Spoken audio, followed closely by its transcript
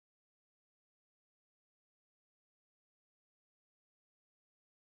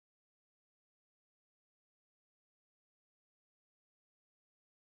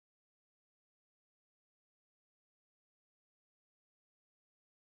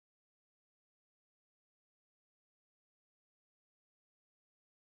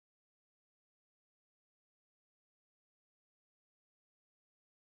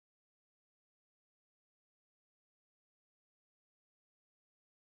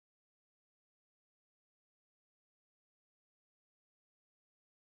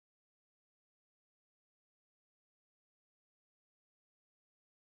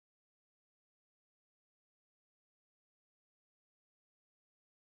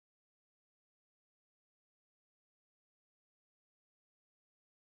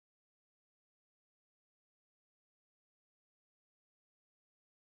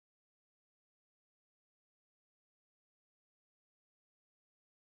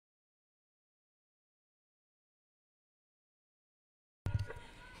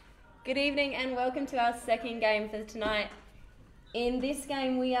Good evening and welcome to our second game for tonight. In this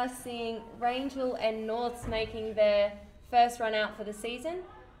game we are seeing Rangeville and Norths making their first run out for the season.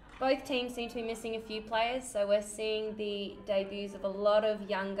 Both teams seem to be missing a few players, so we're seeing the debuts of a lot of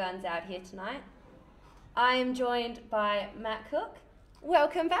young guns out here tonight. I am joined by Matt Cook.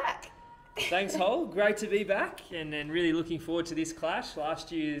 Welcome back. Thanks, Hol. Great to be back and really looking forward to this clash.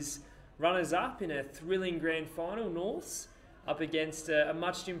 Last year's runners-up in a thrilling grand final, Norths, up against a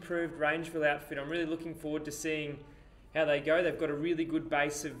much improved Rangeville outfit. I'm really looking forward to seeing how they go. They've got a really good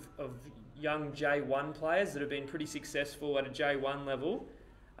base of young J1 players that have been pretty successful at a J1 level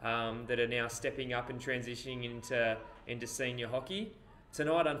that are now stepping up and transitioning into senior hockey.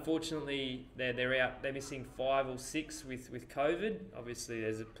 Tonight, unfortunately, they're out. They're missing 5 or 6 with COVID. Obviously,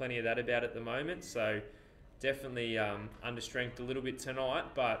 there's plenty of that about at the moment, so definitely understrength a little bit tonight,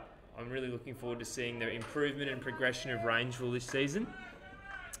 but I'm really looking forward to seeing the improvement and progression of Rangeville this season.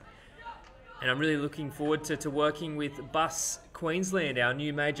 And I'm really looking forward to working with Bus Queensland, our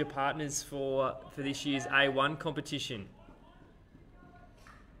new major partners for this year's A1 competition.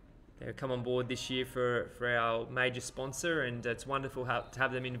 They've come on board this year for our major sponsor, and it's wonderful to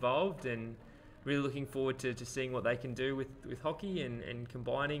have them involved, and really looking forward to seeing what they can do with hockey and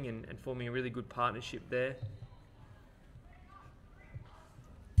combining and forming a really good partnership there.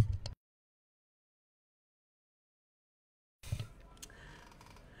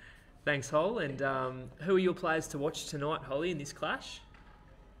 Thanks, Hol. And who are your players to watch tonight, Holly, in this clash?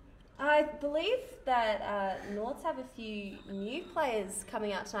 I believe that Norths have a few new players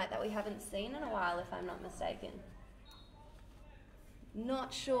coming out tonight that we haven't seen in a while, if I'm not mistaken.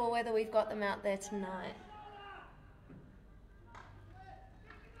 Not sure whether we've got them out there tonight.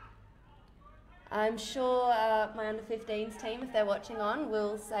 I'm sure my under-15s team, if they're watching on,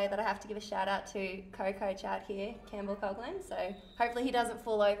 will say that I have to give a shout out to co-coach out here, Campbell Coughlin. So hopefully he doesn't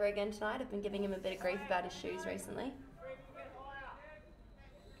fall over again tonight. I've been giving him a bit of grief about his shoes recently.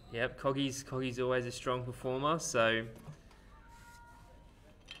 Yep, Coggy's always a strong performer, so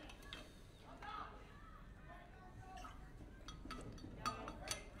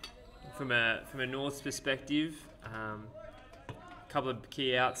from a North's perspective, a couple of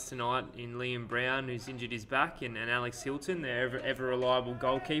key outs tonight in Liam Brown, who's injured his back, and Alex Hilton, their ever reliable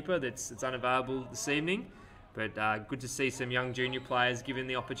goalkeeper that's unavailable this evening. But good to see some young junior players given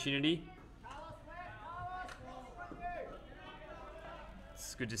the opportunity.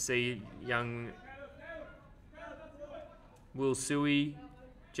 It's good to see young Will Suey,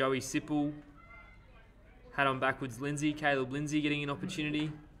 Joey Sipple, hat on backwards Lindsay, Caleb Lindsay getting an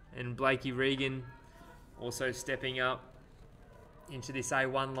opportunity, and Blakey Regan also stepping up into this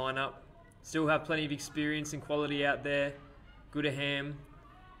A1 lineup. Still have plenty of experience and quality out there. Goodaham,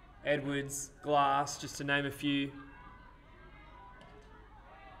 Edwards, Glass, just to name a few.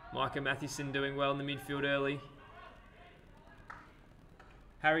 Micah Mathewson doing well in the midfield early.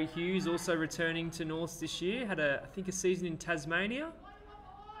 Harry Hughes also returning to Norths this year. Had I think a season in Tasmania.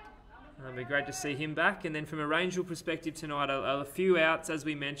 It'll be great to see him back. And then from a Rangeville perspective tonight, a few outs as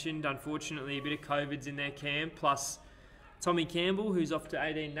we mentioned. Unfortunately, a bit of COVID's in their camp, plus Tommy Campbell, who's off to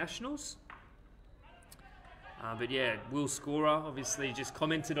 18 Nationals. But yeah, Will Scorer obviously just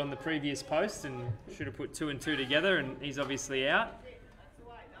commented on the previous post and should have put 2 and 2 together, and he's obviously out.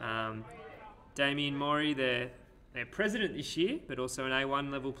 Damien Morey, their president this year, but also an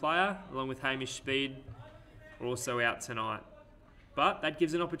A1 level player, along with Hamish Speed, are also out tonight. But that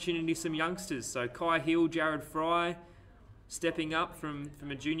gives an opportunity to some youngsters. So Kai Hill, Jared Fry, stepping up from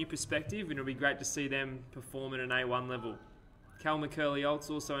a junior perspective, and it'll be great to see them perform at an A1 level. Cal McCurley-Olt's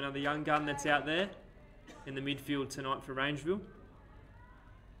also another young gun that's out there in the midfield tonight for Rangeville.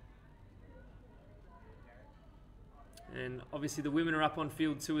 And obviously the women are up on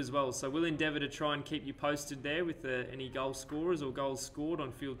field too as well, so we'll endeavour to try and keep you posted there with any goal scorers or goals scored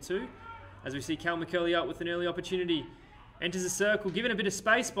on field 2. As we see Cal McCurley-Olt with an early opportunity. Enters the circle, given a bit of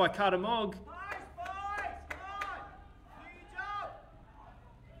space by Carter Mogg.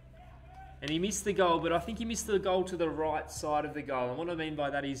 And he missed the goal, but I think he missed the goal to the right side of the goal. And what I mean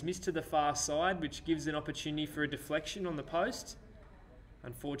by that is missed to the far side, which gives an opportunity for a deflection on the post.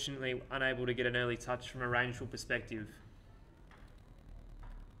 Unfortunately, unable to get an early touch from a Rangeville perspective.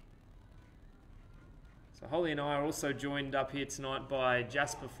 So Holly and I are also joined up here tonight by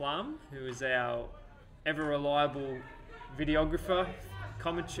Jasper Flum, who is our ever-reliable videographer,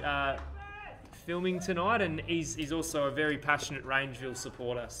 filming tonight, and he's also a very passionate Rangeville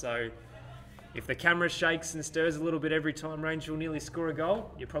supporter. So if the camera shakes and stirs a little bit every time Rangeville nearly score a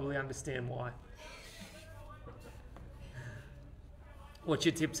goal, you probably understand why. What's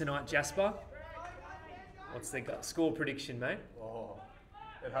your tip tonight, Jasper? What's the score prediction, mate? Oh,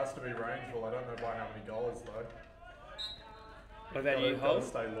 It has to be Rangeville. I don't know by how many goals though. What about you, Gotta Holly?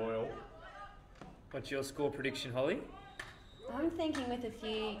 stay loyal. What's your score prediction, Holly? I'm thinking with a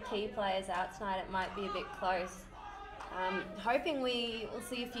few key players out tonight, it might be a bit close. Hoping we will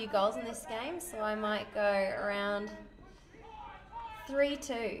see a few goals in this game, so I might go around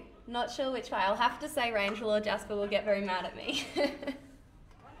 3-2. Not sure which way. I'll have to say Rangeville or Jasper will get very mad at me. Well,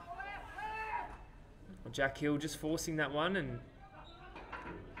 Jack Hill just forcing that one, and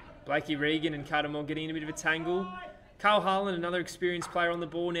Blakey Regan and Carter Moore getting in a bit of a tangle. Carl Harlan, another experienced player on the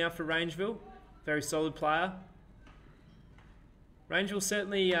ball now for Rangeville. Very solid player. Rangeville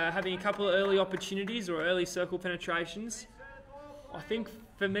certainly having a couple of early opportunities or early circle penetrations. I think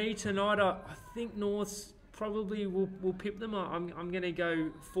for me tonight, I think Norths probably will pip them. I'm going to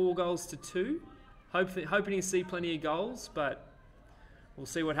go 4-2. Hoping to see plenty of goals, but we'll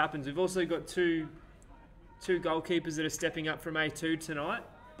see what happens. We've also got two goalkeepers that are stepping up from A2 tonight.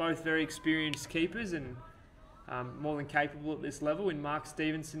 Both very experienced keepers and more than capable at this level, in Mark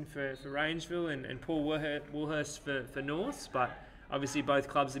Stevenson for Rangeville and Paul Woolhurst for Norths, but obviously both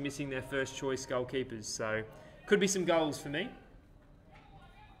clubs are missing their first choice goalkeepers, so could be some goals for me.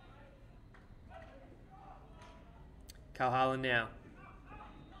 Carl Harlan now.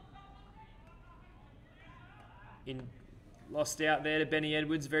 Lost out there to Benny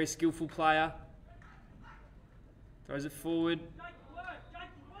Edwards, very skillful player. Throws it forward.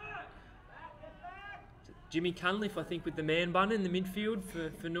 Jimmy Cunliffe, I think, with the man bun in the midfield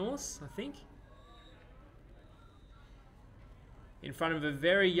for Norths, I think. In front of a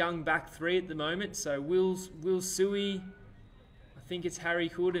very young back three at the moment. So Will Suey, I think it's Harry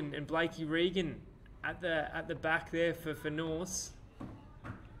Hood and Blakey Regan at the back there for Norths.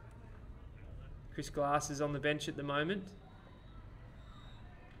 Chris Glass is on the bench at the moment.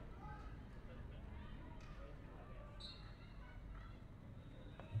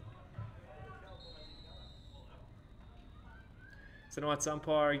 Tonight's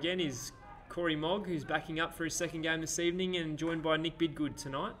umpire again is Corey Mogg, who's backing up for his second game this evening, and joined by Nick Bidgood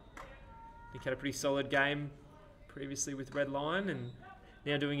tonight. Nick had a pretty solid game previously with Red Lion and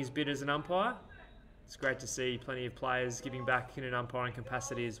now doing his bit as an umpire. It's great to see plenty of players giving back in an umpiring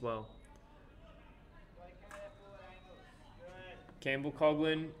capacity as well. Campbell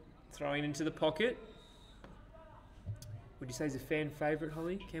Coughlin throwing into the pocket. Would you say he's a fan favourite,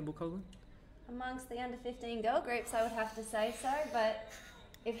 Holly, Campbell Coughlin? Amongst the under-15 girl groups, I would have to say so, but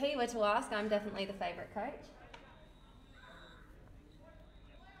if he were to ask, I'm definitely the favourite coach.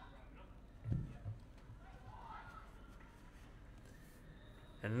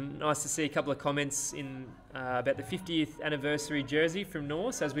 And nice to see a couple of comments in about the 50th anniversary jersey from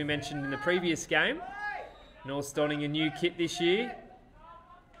Norths, as we mentioned in the previous game. Norths donning a new kit this year.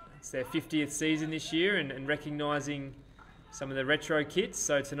 It's their 50th season this year, and recognising some of the retro kits.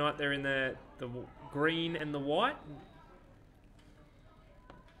 So tonight they're in the green and the white.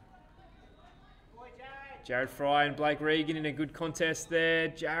 Jared Fry and Blake Regan in a good contest there.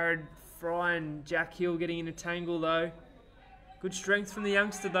 Jared Fry and Jack Hill getting in a tangle though. Good strength from the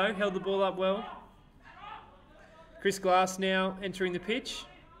youngster though, held the ball up well. Chris Glass now entering the pitch.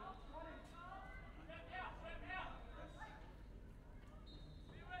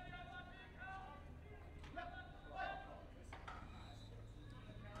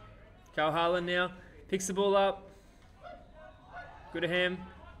 Carl Harlan now picks the ball up. Goodham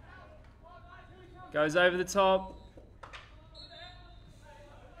goes over the top.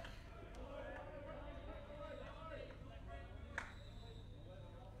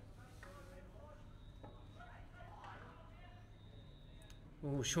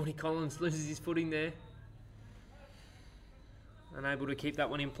 Oh, Shawnee Collins loses his footing there. Unable to keep that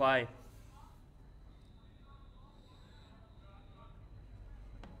one in play.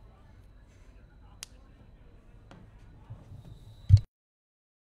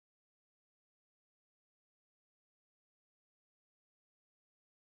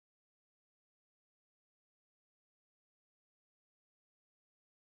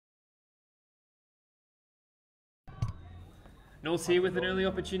 North's here with an early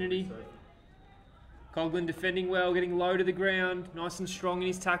opportunity. Coughlin defending well, getting low to the ground, nice and strong in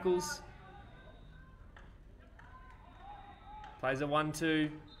his tackles. Plays a 1-2,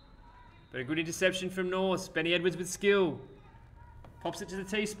 but a good interception from Norths. Benny Edwards with skill. Pops it to the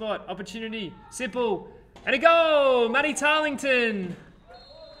T-spot, opportunity, Sipple, and a goal! Matty Tarlington!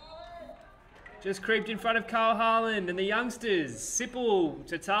 Just creeped in front of Carl Harlan and the youngsters. Sipple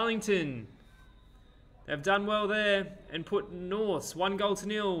to Tarlington. They've done well there and put Norths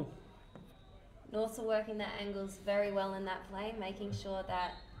 1-0. Norths are working their angles very well in that play, making sure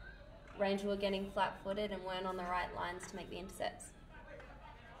that Rangeville were getting flat-footed and weren't on the right lines to make the intercepts.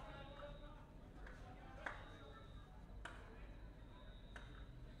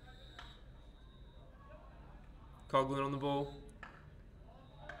 Coughlin on the ball.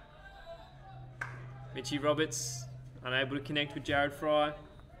 Mitchy Roberts unable to connect with Jared Fry.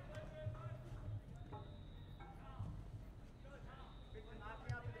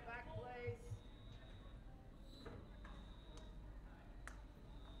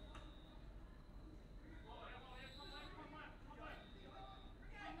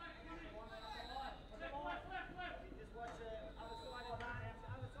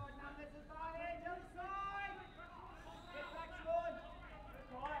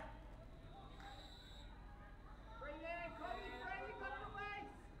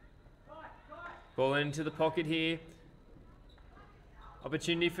 Ball into the pocket here.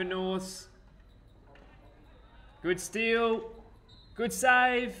 Opportunity for North. Good steal. Good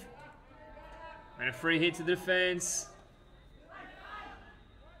save. And a free hit to the defence.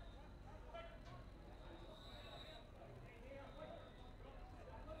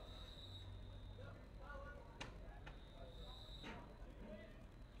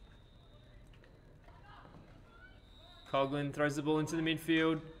 Coughlin throws the ball into the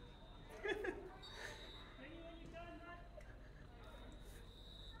midfield.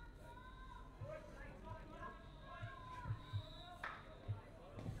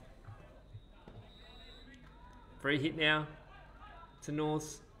 Free hit now to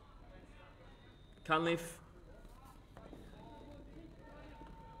North. Cunliffe.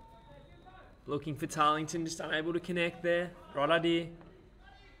 Looking for Tarlington, just unable to connect there. Right idea.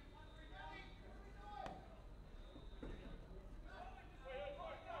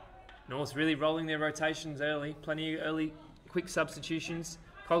 North really rolling their rotations early. Plenty of early quick substitutions.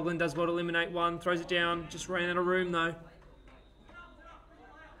 Coughlin does well to eliminate one. Throws it down. Just ran out of room though.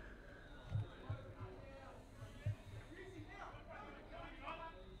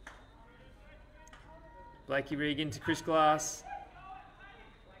 Blakey Regan to Chris Glass.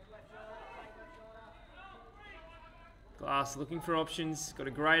 Glass looking for options. Got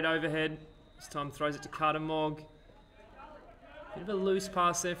a great overhead. This time throws it to Carter Mogg. Bit of a loose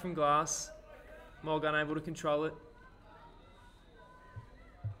pass there from Glass. Mogg unable to control it.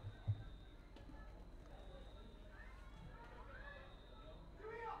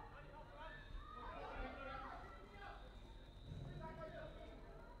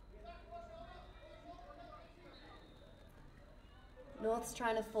 North's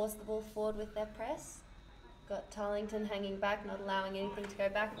trying to force the ball forward with their press. Got Tarlington hanging back, not allowing anything to go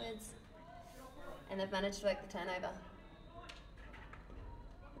backwards. And they've managed to work the turnover.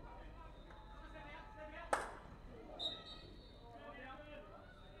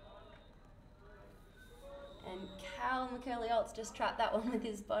 And Cal McCurley-Oltz just trapped that one with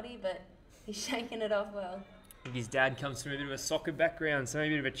his body, but he's shaking it off well. I think his dad comes from a bit of a soccer background, so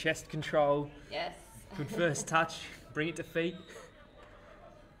maybe a bit of a chest control. Yes. Good first touch. Bring it to feet.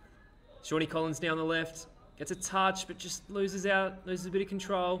 Shawnee Collins down the left. Gets a touch, but just loses a bit of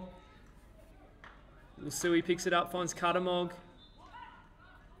control. Little Suey picks it up, finds Carter Mogg.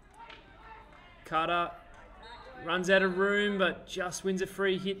 Carter runs out of room, but just wins a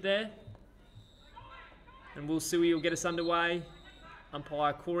free hit there. And Will Suey will get us underway.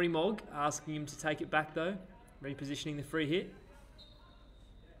 Umpire Corey Mogg asking him to take it back though, repositioning the free hit.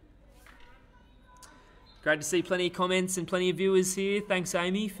 Great to see plenty of comments and plenty of viewers here. Thanks,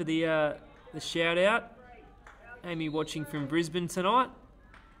 Amy, for the shout out. Amy watching from Brisbane tonight.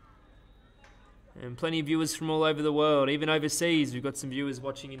 And plenty of viewers from all over the world, even overseas. We've got some viewers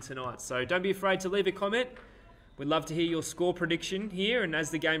watching in tonight. So don't be afraid to leave a comment. We'd love to hear your score prediction here. And as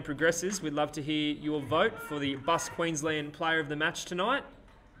the game progresses, we'd love to hear your vote for the Bus Queensland Player of the Match tonight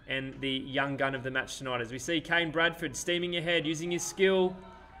and the Young Gun of the Match tonight. As we see Kane Bradford steaming ahead, using his skill.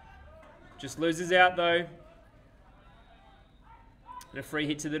 Just loses out though. And a free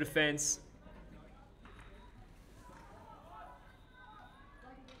hit to the defence.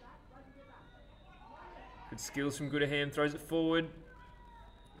 Good skills from Goodaham. Throws it forward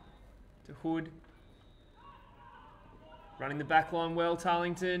to Hood. Running the back line well,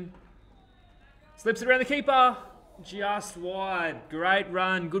 Tarlington. Slips it around the keeper. Just wide. Great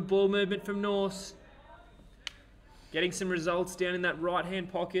run. Good ball movement from North. Getting some results down in that right-hand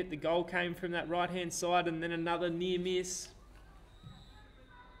pocket. The goal came from that right-hand side and then another near miss.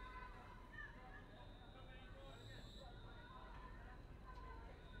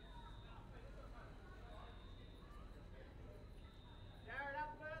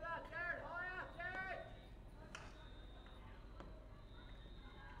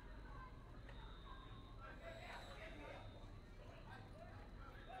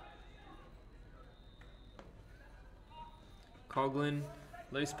 Coughlin,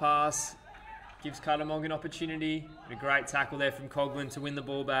 loose pass, gives Carter Mogg an opportunity. And a great tackle there from Coughlin to win the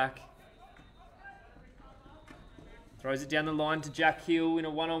ball back. Throws it down the line to Jack Hill in a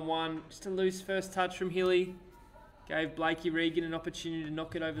one-on-one. Just a loose first touch from Hilly. Gave Blakey Regan an opportunity to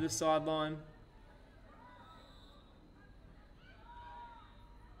knock it over the sideline.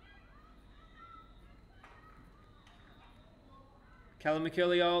 Callum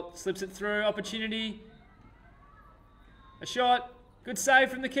McCurley slips it through. Opportunity. A shot. Good save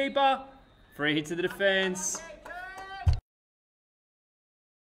from the keeper. Free hit to the defence.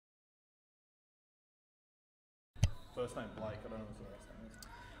 First name Blake, I don't know what the last name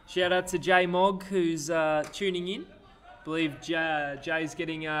is. Shout out to Jay Mogg, who's tuning in. I believe Jay's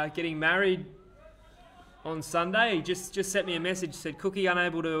getting married on Sunday. He just sent me a message, said, Cookie,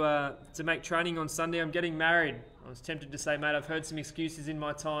 unable to make training on Sunday, I'm getting married. I was tempted to say, mate, I've heard some excuses in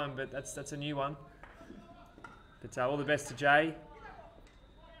my time, but that's a new one. But all the best to Jay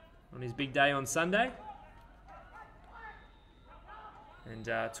on his big day on Sunday. And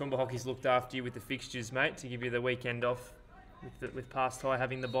Toowoomba Hockey's looked after you with the fixtures, mate, to give you the weekend off with Past High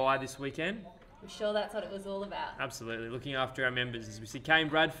having the bye this weekend. I'm sure that's what it was all about. Absolutely, looking after our members. As we see Kane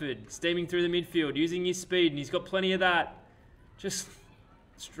Bradford steaming through the midfield, using his speed, and he's got plenty of that. Just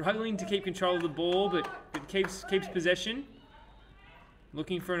struggling to keep control of the ball, but keeps possession.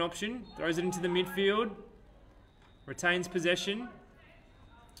 Looking for an option, throws it into the midfield, retains possession.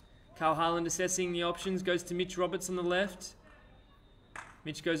 Carl Harland assessing the options, goes to Mitch Roberts on the left.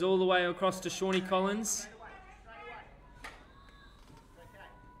 Mitch goes all the way across to Shawnee Collins.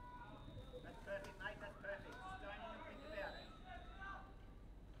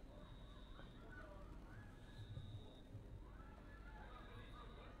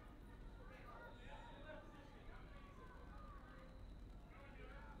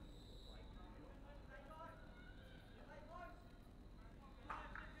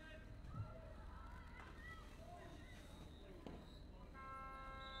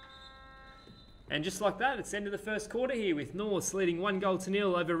 And just like that, it's the end of the first quarter here with Norths leading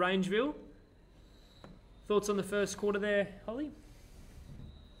 1-0 over Rangeville. Thoughts on the first quarter there, Holly?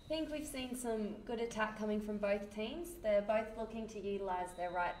 I think we've seen some good attack coming from both teams. They're both looking to utilise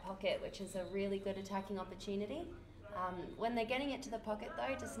their right pocket, which is a really good attacking opportunity. When they're getting it to the pocket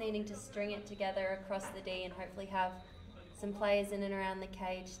though, just needing to string it together across the D and hopefully have some players in and around the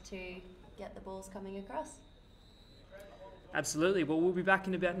cage to get the balls coming across. Absolutely. Well, we'll be back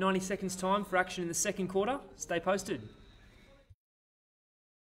in about 90 seconds' time for action in the second quarter. Stay posted.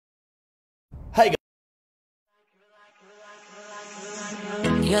 Hey,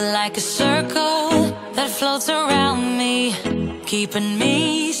 you're like a circle that floats around me, keeping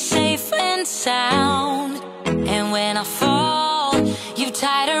me safe and sound. And when I fall, you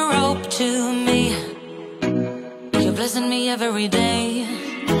tied a rope to me. You're blessing me every day.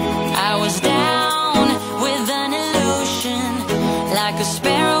 I was down with an illusion, like a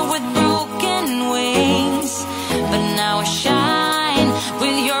sparrow with broken wings, but now I shine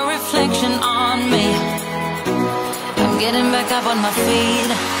with your reflection on me. I'm getting back up on my feet.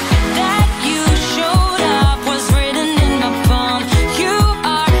 That you showed up was written in my palm. You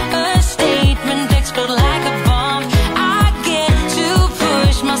are a statement, explode like a bomb. I get to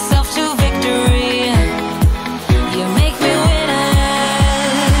push myself to victory. You make me winner.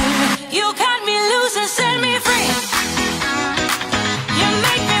 You cut me loose and set me free. You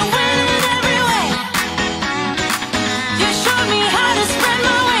make me win in every way. You showed me how to spread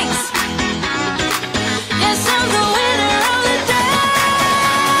my wings. Yes, I'm the winner of the day.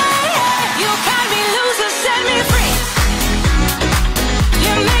 You cut me loose and set me free.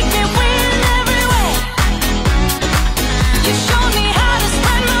 You make me win in every way. You showed me how to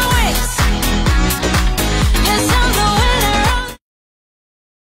spread my wings. Yes, I'm the winner of the day.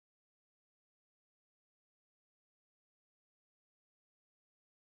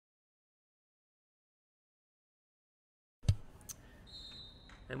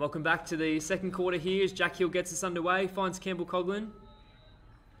 And welcome back to the second quarter here as Jack Hill gets us underway, finds Campbell Coughlin.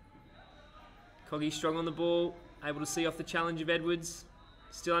 Coggy strong on the ball, able to see off the challenge of Edwards.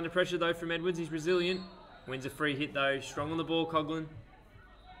 Still under pressure though from Edwards, he's resilient. Wins a free hit though, strong on the ball Coughlin.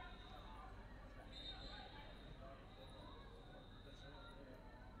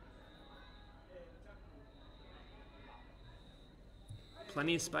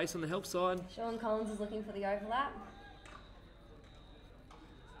 Plenty of space on the help side. Sean Collins is looking for the overlap.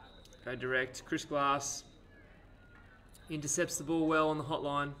 Go direct. Chris Glass intercepts the ball well on the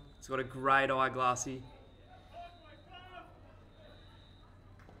hotline. He's got a great eye, Glassy.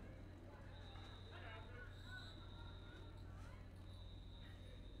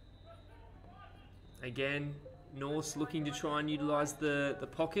 Again, North's looking to try and utilise the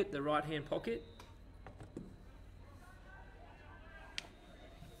pocket, the right-hand pocket.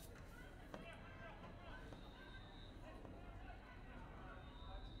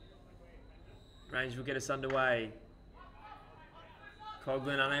 Range will get us underway.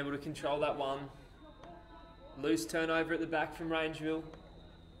 Coghlan unable to control that one. Loose turnover at the back from Rangeville.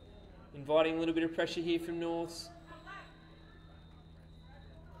 Inviting a little bit of pressure here from Norths.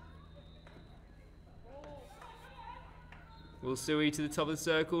 Will Suey to the top of the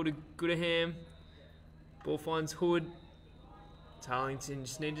circle to Goodaham. Ball finds Hood. Tarlington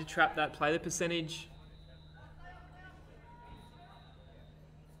just need to trap that, play the percentage.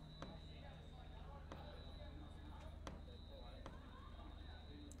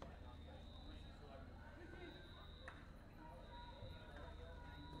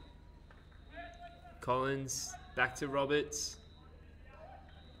 Collins, back to Roberts.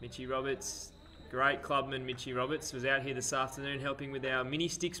 Mitchie Roberts, great clubman Mitchie Roberts, was out here this afternoon helping with our Mini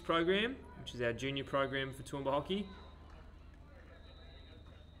Sticks program, which is our junior program for Toowoomba Hockey.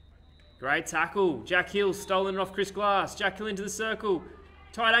 Great tackle. Jack Hill stolen off Chris Glass. Jack Hill into the circle.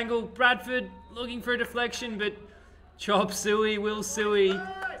 Tight angle. Bradford looking for a deflection, but Chop Suey, Will Suey,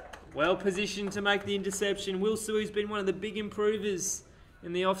 well positioned to make the interception. Will Suey's been one of the big improvers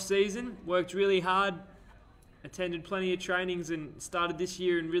in the off-season. Worked really hard. Attended plenty of trainings and started this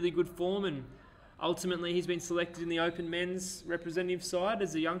year in really good form, and ultimately he's been selected in the open men's representative side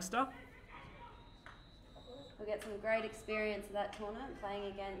as a youngster. We'll get some great experience at that tournament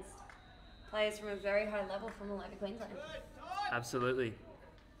playing against players from a very high level from all over Queensland. Absolutely.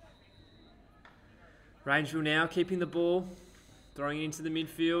 Rangeville now keeping the ball, throwing it into the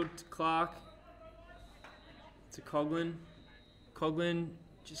midfield to Clark, to Coghlan. Coghlan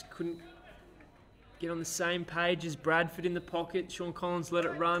just couldn't get on the same page as Bradford in the pocket. Sean Collins let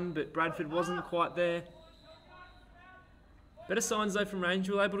it run, but Bradford wasn't quite there. Better signs though from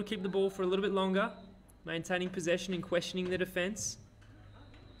Rangeville, able to keep the ball for a little bit longer, maintaining possession and questioning the defence.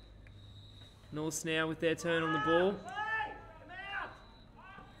 Norths now with their turn on the ball.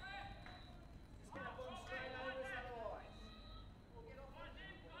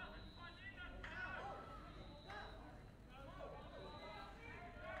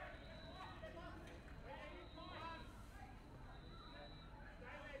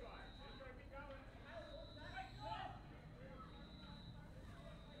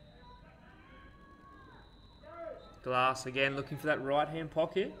 Glass again looking for that right hand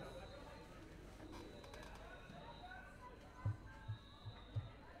pocket.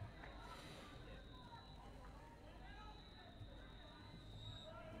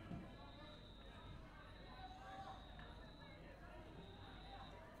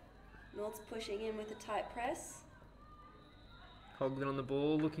 North's pushing in with a tight press. Coghlan on the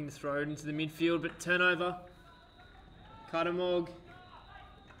ball, looking to throw it into the midfield, but turnover. Katamog.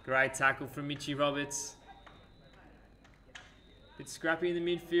 Great tackle from Mitchie Roberts. Bit scrappy in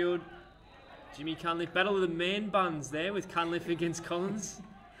the midfield. Jimmy Cunliffe. Battle of the man buns there with Cunliffe against Collins.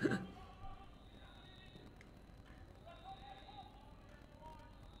 Got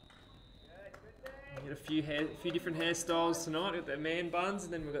a few different hairstyles tonight. We've got the man buns,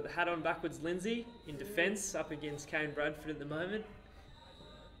 and then we've got the hat on backwards Lindsay in defence up against Kane Bradford at the moment.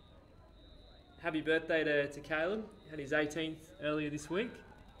 Happy birthday to Caleb. Had his 18th earlier this week.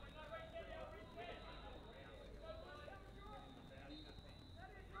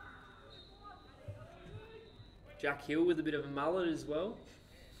 Jack Hill with a bit of a mullet as well.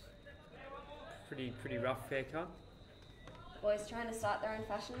 Pretty rough haircut. Boys trying to start their own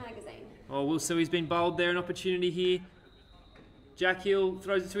fashion magazine. Oh, Will Suey's been bowled there, an opportunity here. Jack Hill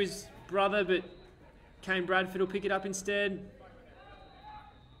throws it to his brother, but Kane Bradford will pick it up instead.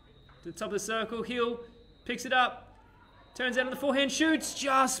 To the top of the circle, Hill picks it up, turns out on the forehand, shoots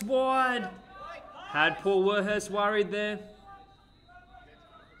just wide. Had Paul Werhurst worried there.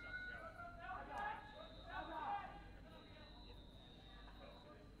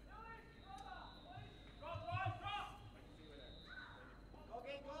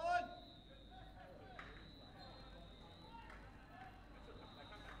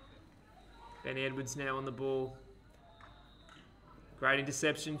 Benny Edwards now on the ball. Great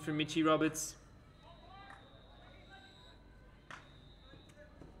interception from Mitchie Roberts.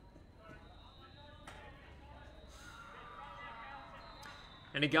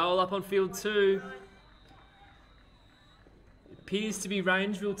 And a goal up on field 2. It appears to be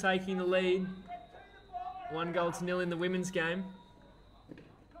Rangeville taking the lead. 1-0 in the women's game.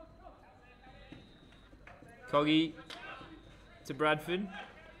 Coggy to Bradford.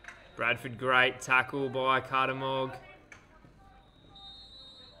 Bradford, great tackle by Katamog.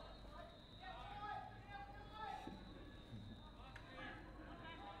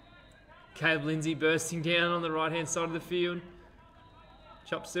 Caleb Lindsay bursting down on the right-hand side of the field.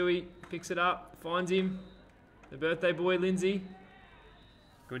 Chop Suey picks it up, finds him. The birthday boy, Lindsay.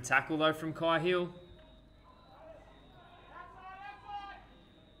 Good tackle though from Kai Hill.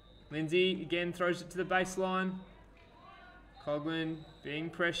 Lindsay again throws it to the baseline. Coughlin being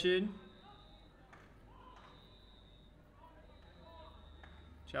pressured.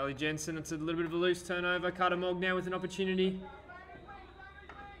 Charlie Jensen, it's a little bit of a loose turnover. Carter Mogg now with an opportunity.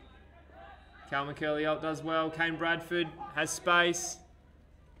 Cal McCurley does well. Kane Bradford has space.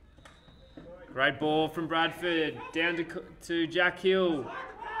 Great ball from Bradford. Down to Jack Hill.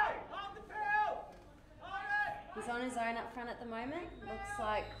 He's on his own up front at the moment. Looks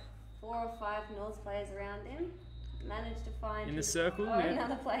like 4 or 5 Norths players around him. Managed to find in the circle,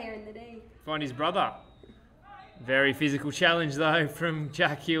 another player in the D. Find his brother. Very physical challenge though from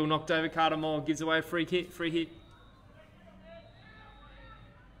Jack Hill. Knocked over Carter Moore. Gives away a free hit.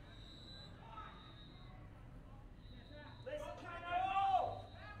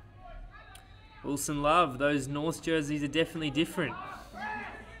 Wilson Love. Those North jerseys are definitely different.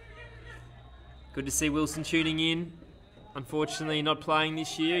 Good to see Wilson tuning in. Unfortunately not playing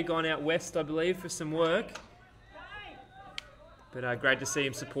this year. Gone out west, I believe, for some work. But great to see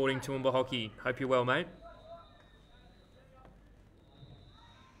him supporting Toowoomba hockey. Hope you're well, mate.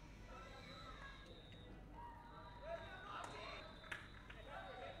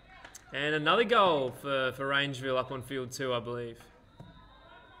 And another goal for Rangeville up on field 2, I believe.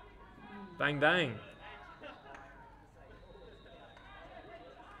 Bang, bang.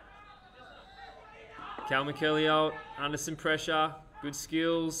 Cal McCurley under some pressure. Good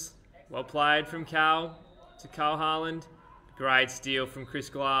skills. Well played from Cal to Carl Harland. Great steal from Chris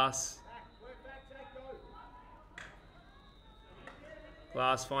Glass.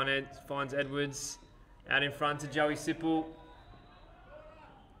 Glass finds Edwards. Out in front to Joey Sipple.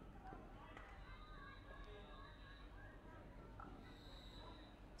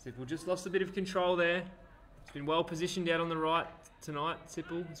 Sipple just lost a bit of control there. He's been well positioned out on the right tonight,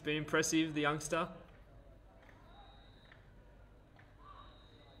 Sipple. It's been impressive, the youngster.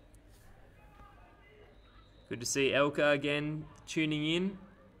 Good to see Elka again tuning in.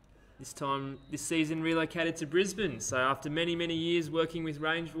 This season relocated to Brisbane. So after many, many years working with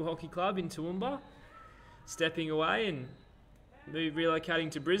Rangeville Hockey Club in Toowoomba, stepping away and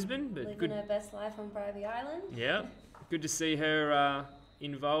relocating to Brisbane. But living her best life on Bribie Island. Yeah, good to see her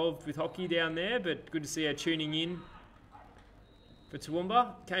involved with hockey down there, but good to see her tuning in for Toowoomba.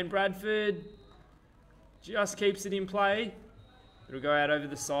 Kane Bradford just keeps it in play. It'll go out over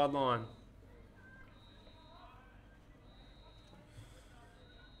the sideline.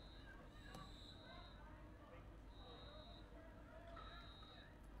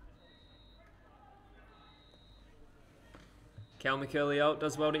 Cal McCurley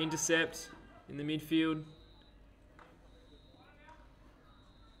does well to intercept in the midfield.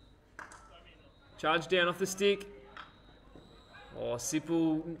 Charge down off the stick. Oh,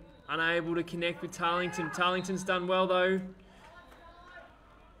 Sipple unable to connect with Tarlington. Tarlington's done well though.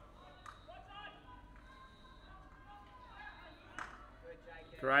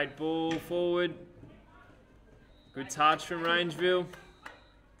 Great ball forward. Good touch from Rangeville.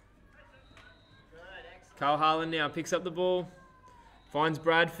 Carl Harlan now picks up the ball. Finds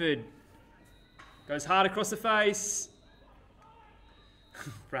Bradford. Goes hard across the face.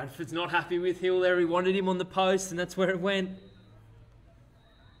 Bradford's not happy with Hill there. He wanted him on the post and that's where it went.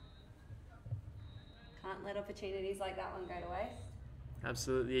 Can't let opportunities like that one go to waste.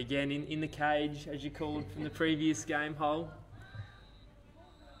 Absolutely. Again, in the cage, as you called from the previous game, Hull.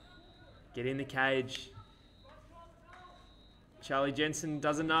 Get in the cage. Charlie Jensen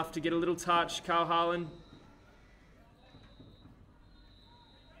does enough to get a little touch. Carl Harlan.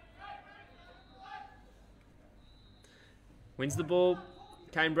 Wins the ball.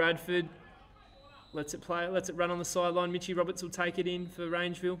 Kane Bradford lets it play, lets it run on the sideline. Mitchie Roberts will take it in for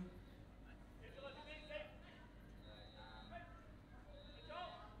Rangeville.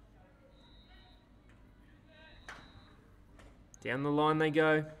 Down the line they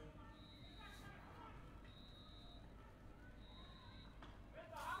go.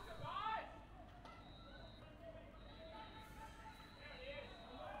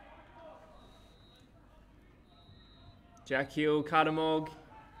 Jack Hill, Carter Mogg.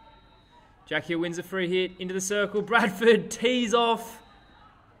 Jack Hill wins a free hit into the circle. Bradford tees off.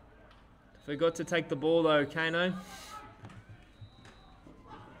 Forgot to take the ball though, Kano.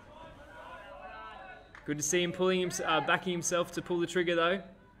 Good to see him backing himself to pull the trigger though.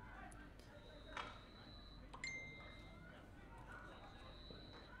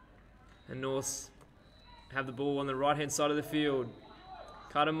 And Norths have the ball on the right hand side of the field.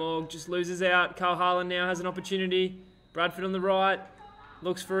 Carter Mogg just loses out. Carl Harlan now has an opportunity. Bradford on the right,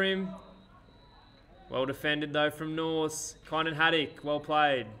 looks for him. Well defended though from North. Kynan Haddock, well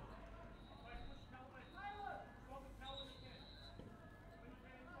played.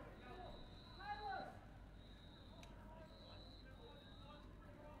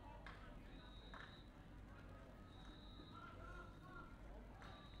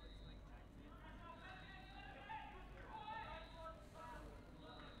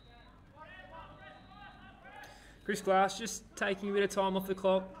 Chris Glass just taking a bit of time off the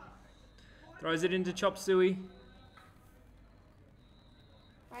clock. Throws it into Chop Suey.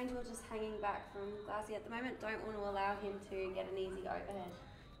 Rangeville just hanging back from Glassy at the moment. Don't want to allow him to get an easy overhead.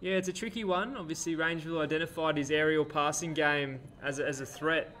 Yeah, it's a tricky one. Obviously, Rangeville identified his aerial passing game as a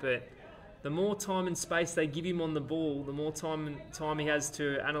threat, but the more time and space they give him on the ball, the more time he has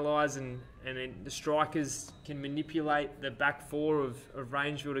to analyse, and then the strikers can manipulate the back four of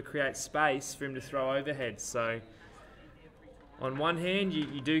Rangeville to create space for him to throw overhead. So on one hand,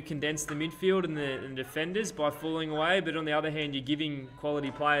 you do condense the midfield and the defenders by falling away, but on the other hand, you're giving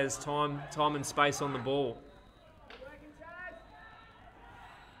quality players time and space on the ball.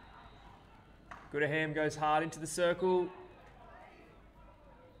 Goodaham goes hard into the circle.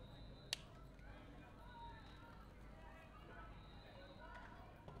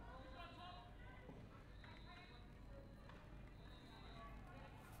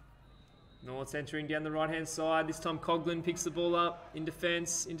 North's entering down the right-hand side. This time Coughlin picks the ball up in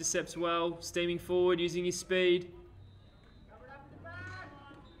defence, intercepts well, steaming forward, using his speed.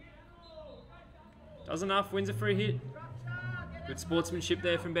 Does enough, wins a free hit. Good sportsmanship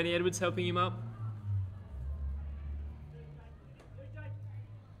there from Benny Edwards, helping him up.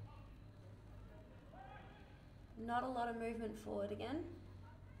 Not a lot of movement forward again.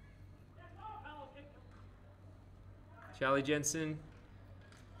 Charlie Jensen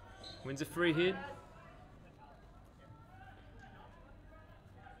wins a free hit.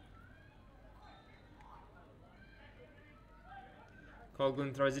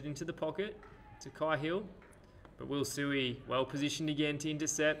 Coughlin throws it into the pocket to Kai Hill, but Will Suey well positioned again to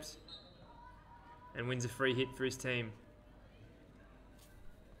intercept and wins a free hit for his team.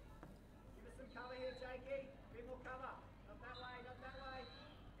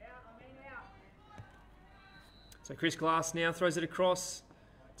 So Chris Glass now throws it across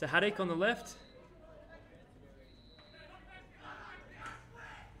to Haddock on the left.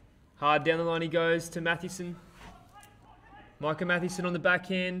 Hard down the line he goes to Mathewson. Micah Mathewson on the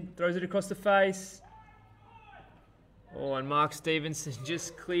backhand, throws it across the face. Oh, and Mark Stevenson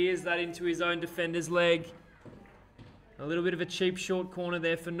just clears that into his own defender's leg. A little bit of a cheap short corner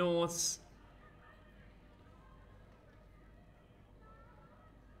there for Norths.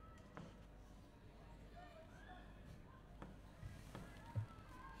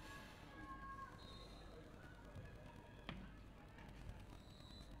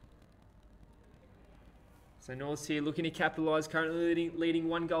 So North's here looking to capitalise, currently leading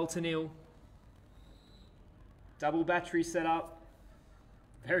 1-0. Double battery set up.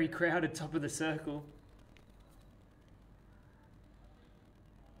 Very crowded top of the circle.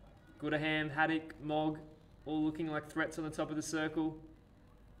 Goodaham, Haddock, Mogg, all looking like threats on the top of the circle.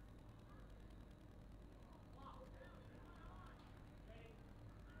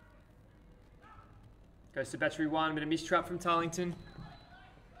 Goes to battery 1, but a mistrap from Tarlington.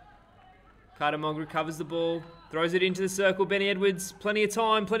 Carter Mogg recovers the ball, throws it into the circle. Benny Edwards, plenty of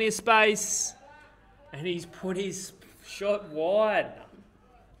time, plenty of space. And he's put his shot wide.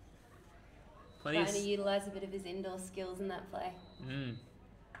 Trying to utilise a bit of his indoor skills in that play.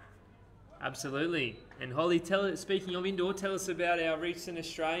 Absolutely. And Holly, speaking of indoor, tell us about our recent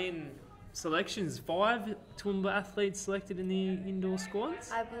Australian selections. 5 Toowoomba athletes selected in the indoor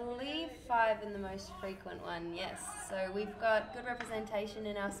squads? I believe 5 in the most frequent one, yes. So we've got good representation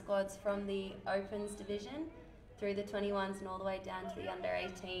in our squads from the Opens division through the 21s and all the way down to the under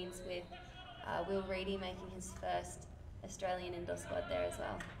 18s, with Will Reedy making his first Australian indoor squad there as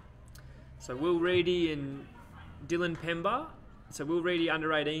well. So Will Reedy and Dylan Pemba. So Will Reedy under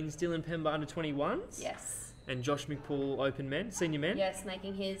 18s, Dylan Pemba under 21s? Yes. And Josh McPaul open men, senior men? Yes,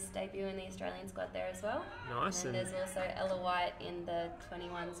 making his debut in the Australian squad there as well. Nice. And there's also Ella White in the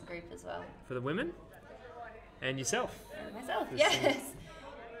 21s group as well. For the women? And yourself? And myself, yes.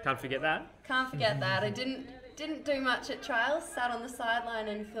 Can't forget that. Can't forget that. I didn't do much at trials, sat on the sideline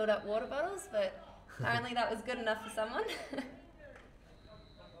and filled up water bottles, but apparently that was good enough for someone.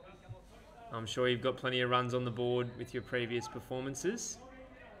 I'm sure you've got plenty of runs on the board with your previous performances.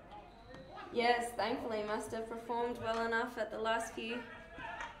 Yes, thankfully must have performed well enough at the last few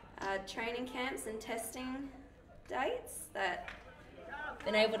training camps and testing dates that I've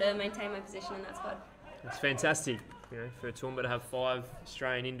been able to maintain my position in that squad. It's fantastic, for a Toowoomba to have 5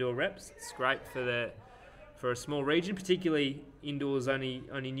 Australian indoor reps. It's great for the for a small region, particularly indoors only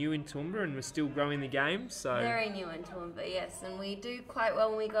new in Toowoomba, and we're still growing the game. So very new in Toowoomba, yes, and we do quite well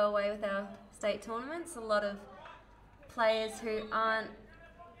when we go away with our state tournaments. A lot of players who aren't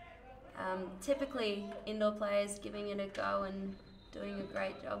typically indoor players giving it a go and doing a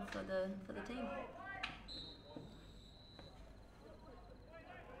great job for the team.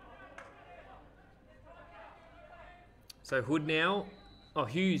 So Hood now,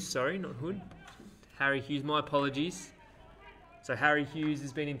 Hughes, sorry, not Hood. Harry Hughes, my apologies. So Harry Hughes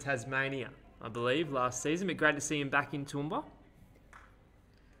has been in Tasmania, I believe, last season, but great to see him back in Toowoomba.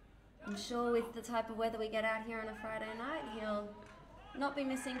 I'm sure with the type of weather we get out here on a Friday night, he'll not be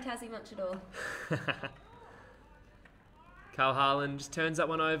missing Tassie much at all. Carl Harlan just turns that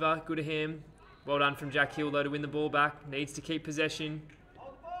one over, good to him. Well done from Jack Hill though to win the ball back, needs to keep possession.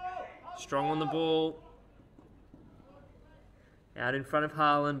 Strong on the ball. Out in front of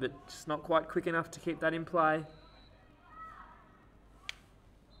Harlan, but just not quite quick enough to keep that in play.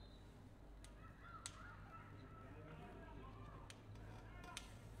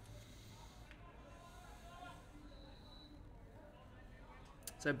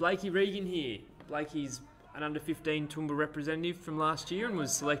 So Blakey Regan here. Blakey's an under-15 Toowoomba representative from last year and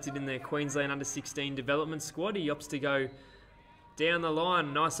was selected in the Queensland under-16 development squad. He opts to go down the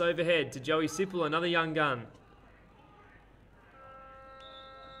line. Nice overhead to Joey Sipple, another young gun.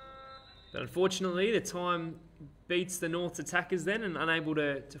 But unfortunately, the time beats the North's attackers then and unable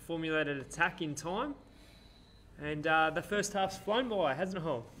to formulate an attack in time. And the first half's flown by, hasn't it,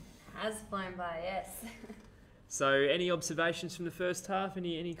 Hol? Has flown by, yes. So any observations from the first half?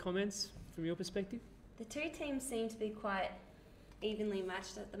 Any comments from your perspective? The two teams seem to be quite evenly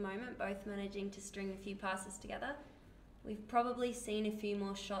matched at the moment, both managing to string a few passes together. We've probably seen a few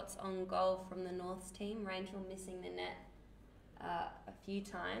more shots on goal from the North's team, Rangeville missing the net a few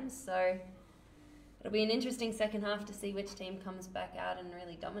times, so it'll be an interesting second half to see which team comes back out and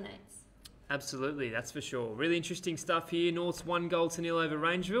really dominates. Absolutely, that's for sure. Really interesting stuff here. North's 1-0 over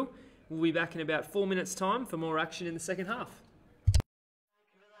Rangeville. We'll be back in about 4 minutes' time for more action in the second half.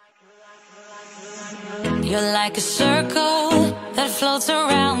 You're like a circle that floats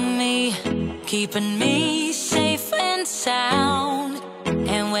around me, keeping me safe and sound.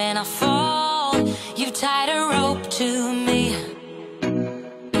 And when I fall, you tied a rope to me.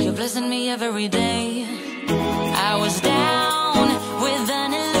 You're blessing me every day. I was down with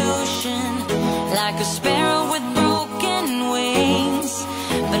an illusion, like a sparrow with broken wings.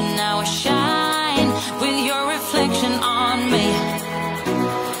 But now I shine with your reflection on me.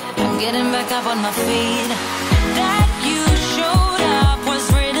 I'm getting back up on my feet. That you showed up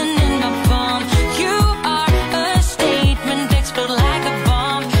was written in my palm. You are a statement, explode like a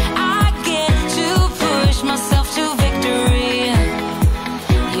bomb. I get to push myself to victory.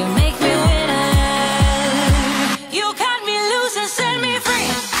 You make me winner. You cut me loose and set me free.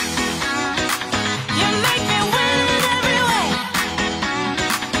 You make me win in every way.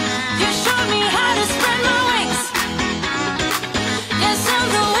 You showed me how to spread my wings. Yes, I'm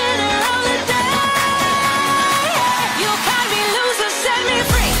the winner of the day. You cut me loose and set me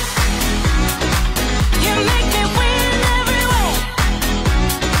free. You make me win in every way.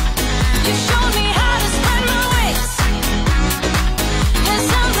 You showed me how to spread my wings. Yes,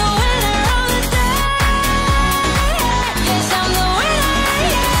 I'm the winner of the day. Yes, I'm the winner,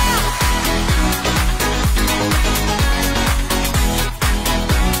 yeah.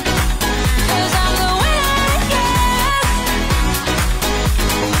 'Cause I'm the winner, yeah.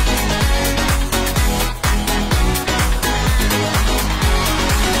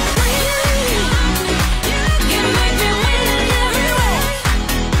 You make me win in every way.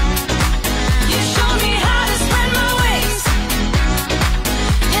 You showed me how to spread my wings.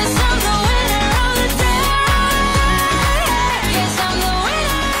 Yes, I'm the winner of the day. Yes, I'm the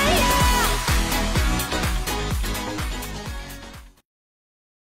winner, yeah.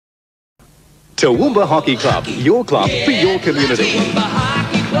 Toowoomba Hockey Club, your club for your community. Toowoomba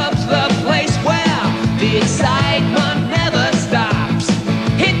Hockey Club's the place where the excitement never stops.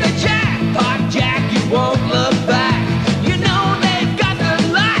 Hit the jackpot, Jack, you won't look back. You know they've got the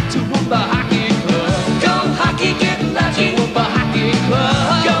lot. Toowoomba Hockey Club. Go hockey, get lucky. Toowoomba Hockey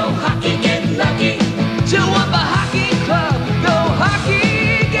Club. Go hockey, get lucky. Toowoomba Hockey Club. Go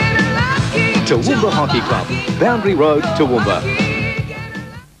hockey, get lucky. Toowoomba Hockey Club, Boundary Road, Toowoomba.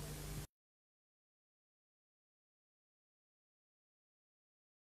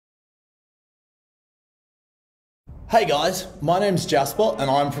 Hey guys, my name's Jasper and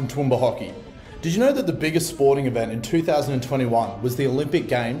I'm from Toowoomba Hockey. Did you know that the biggest sporting event in 2021 was the Olympic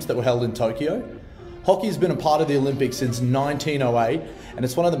Games that were held in Tokyo? Hockey has been a part of the Olympics since 1908, and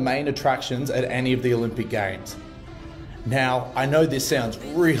it's one of the main attractions at any of the Olympic Games. Now, I know this sounds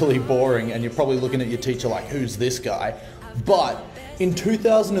really boring and you're probably looking at your teacher like, who's this guy? But in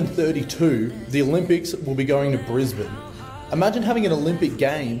 2032, the Olympics will be going to Brisbane. Imagine having an Olympic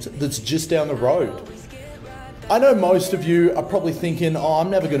Games that's just down the road. I know most of you are probably thinking, oh, I'm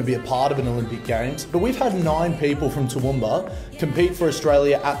never going to be a part of an Olympic Games, but we've had 9 people from Toowoomba compete for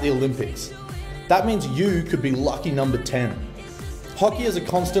Australia at the Olympics. That means you could be lucky number 10. Hockey is a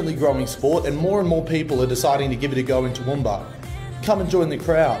constantly growing sport and more people are deciding to give it a go in Toowoomba. Come and join the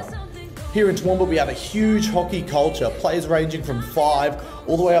crowd. Here in Toowoomba we have a huge hockey culture. Players ranging from 5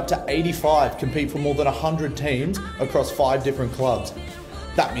 all the way up to 85 compete for more than 100 teams across 5 different clubs.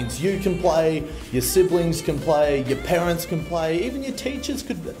 That means you can play, your siblings can play, your parents can play, even your teachers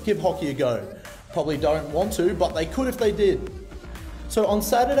could give hockey a go. Probably don't want to, but they could if they did. So on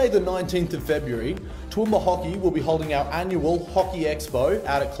Saturday the 19th of February, Toowoomba Hockey will be holding our annual Hockey Expo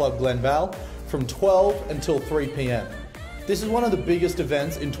out at Club Glenvale from 12 until 3 p.m. This is one of the biggest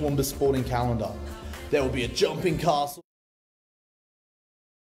events in Toowoomba's sporting calendar. There will be a jumping castle.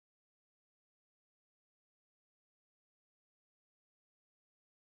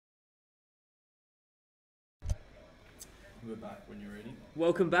 We're back when you're ready.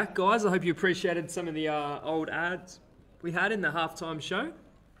 Welcome back, guys. I hope you appreciated some of the old ads we had in the halftime show.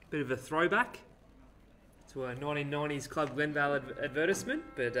 Bit of a throwback to a 1990s Club Glenvale advertisement,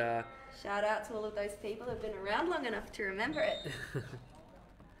 but Shout out to all of those people who've been around long enough to remember it.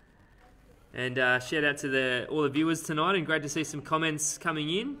 and shout out to all the viewers tonight, and great to see some comments coming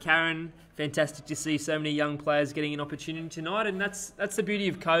in. Karen, fantastic to see so many young players getting an opportunity tonight, and that's the beauty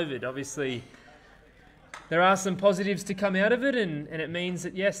of COVID. Obviously, there are some positives to come out of it, and it means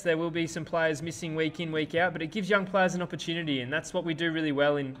that, yes, there will be some players missing week in, week out, but it gives young players an opportunity, and that's what we do really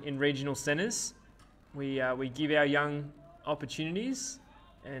well in regional centres. We give our young opportunities,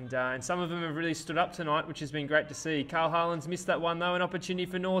 and some of them have really stood up tonight, which has been great to see. Carl Harlan's missed that one, though, an opportunity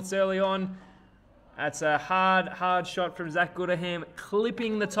for Norths early on. That's a hard shot from Zach Gooderham,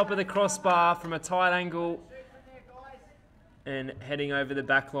 clipping the top of the crossbar from a tight angle and heading over the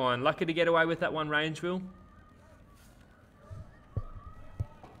back line. Lucky to get away with that one, Rangeville.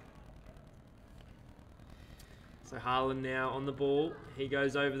 So Harlan now on the ball. He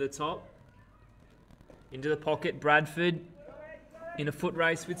goes over the top. Into the pocket, Bradford in a foot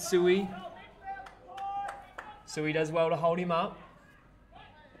race with Suey. Suey does well to hold him up.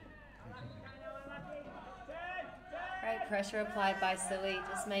 Great pressure applied by Suey,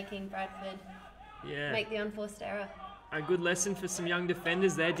 just making Bradford make the unforced error. A good lesson for some young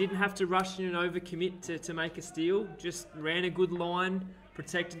defenders there. Didn't have to rush in and overcommit to make a steal. Just ran a good line,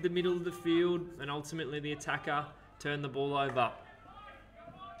 protected the middle of the field, and ultimately the attacker turned the ball over.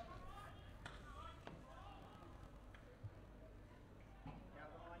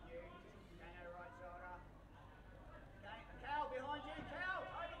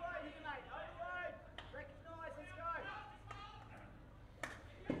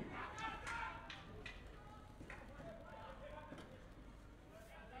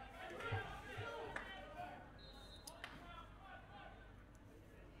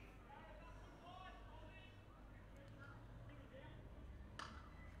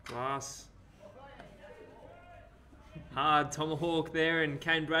 Glass. Hard tomahawk there, and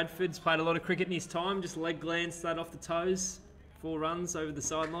Kane Bradford's played a lot of cricket in his time. Just leg glance that off the toes. 4 runs over the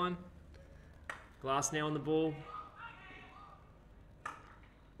sideline. Glass now on the ball.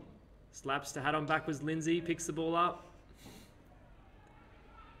 Slaps to hat on backwards. Lindsay picks the ball up.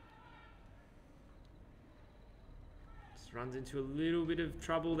 Just runs into a little bit of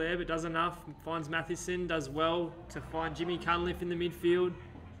trouble there, but does enough. Finds Mathieson, does well to find Jimmy Cunliffe in the midfield.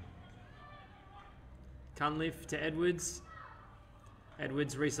 Cunliffe to Edwards.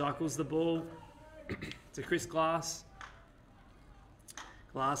 Edwards recycles the ball to Chris Glass.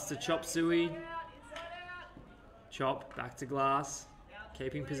 Glass to Chop Suey. Chop back to Glass.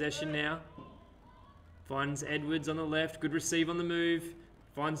 Keeping possession now. Finds Edwards on the left. Good receive on the move.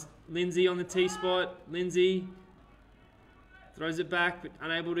 Finds Lindsay on the T-spot. Lindsay throws it back, but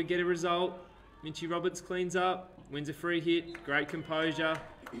unable to get a result. Minchie Roberts cleans up. Wins a free hit. Great composure.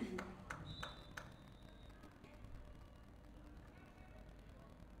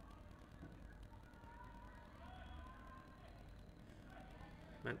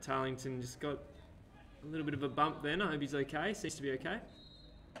 Matt Tarlington just got a little bit of a bump then. I hope he's okay. Seems to be okay.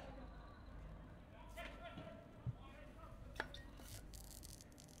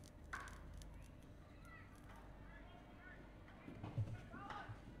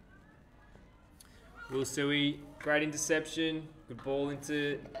 Will Suey, great interception. Good ball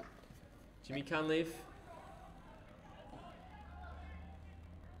into Jimmy Cunliffe.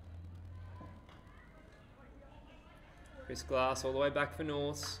 Chris Glass all the way back for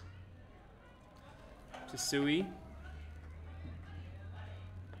Norths. To Suey.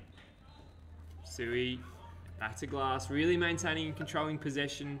 Suey back to Glass. Really maintaining and controlling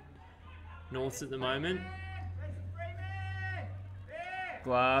possession. Norths at the moment.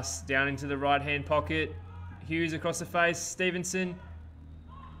 Glass down into the right hand pocket. Hughes across the face. Stevenson.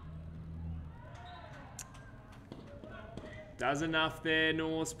 Does enough there.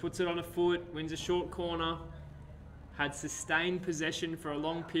 Norths puts it on a foot. Wins a short corner. Had sustained possession for a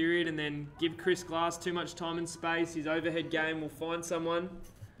long period and then give Chris Glass too much time and space. His overhead game will find someone.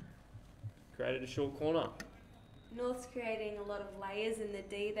 Created a short corner. North's creating a lot of layers in the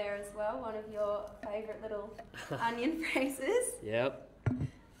D there as well. One of your favourite little onion phrases. Yep.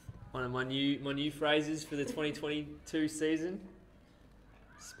 One of my new phrases for the 2022 season.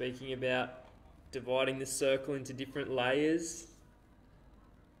 Speaking about dividing the circle into different layers.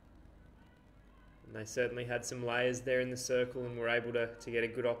 And they certainly had some layers there in the circle and were able to get a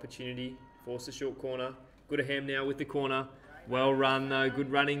good opportunity. Force a short corner. Goodaham now with the corner. Well run though. Good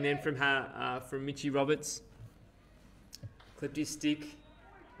running then from Mitchie Roberts. Clipped his stick.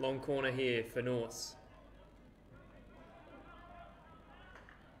 Long corner here for Norths.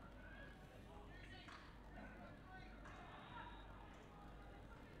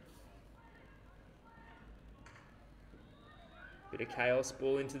 Bit of chaos,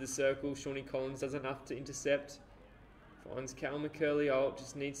 ball into the circle. Shawnee Collins does enough to intercept. Finds Cal McCurley.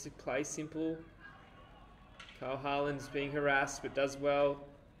 Just needs to play simple. Kyle Harlan's being harassed but does well.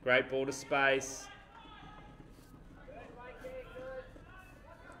 Great ball to space.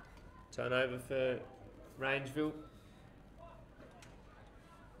 Turnover for Rangeville.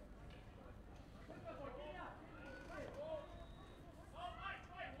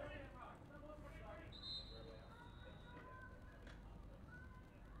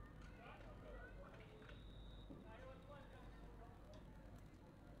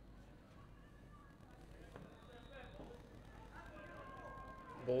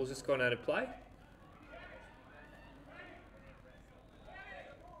 Ball's just gone out of play.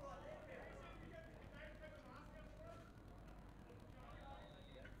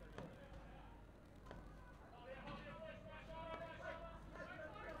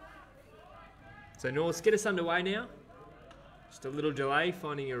 So Norths get us underway now. Just a little delay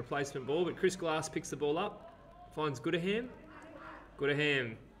finding a replacement ball, but Chris Glass picks the ball up, finds Goodaham.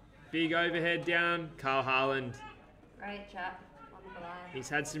 Goodaham, big overhead down, Carl Harland. Great chap. He's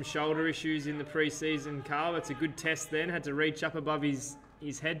had some shoulder issues in the pre-season, Carl. That's a good test then. Had to reach up above his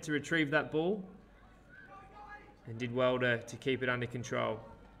head to retrieve that ball. And did well to keep it under control.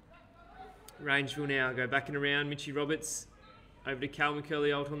 Rangeville now go back and around. Mitchie Roberts over to Cal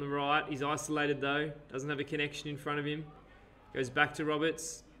McCurley-Alt on the right. He's isolated though. Doesn't have a connection in front of him. Goes back to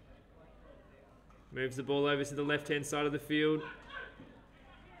Roberts. Moves the ball over to the left-hand side of the field.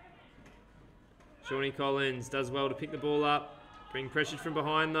 Shawnee Collins does well to pick the ball up. Being pressured from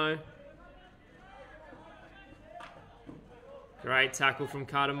behind though. Great tackle from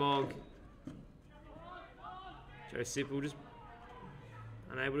Carter Mogg. Joe Sipple just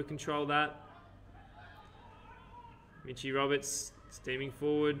unable to control that. Mitchie Roberts steaming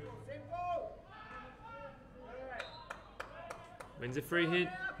forward. Wins a free hit.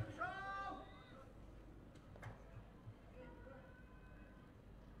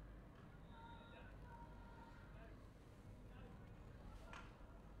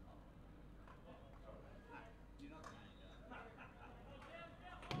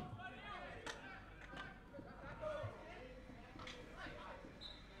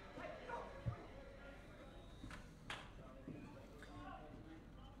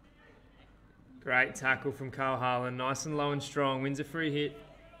 Great tackle from Carl Harlan. Nice and low and strong. Wins a free hit.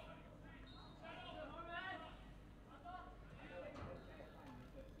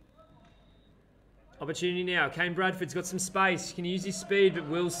 Opportunity now. Kane Bradford's got some space. He can use his speed, but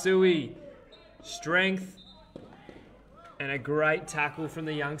Will Suey. Strength. And a great tackle from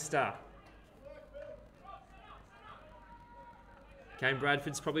the youngster. Kane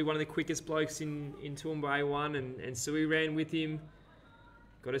Bradford's probably one of the quickest blokes in Toowoomba A1, and Suey ran with him.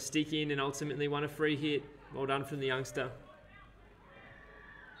 Got a stick in and ultimately won a free hit. Well done from the youngster.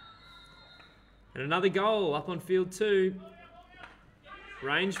 And another goal up on field 2.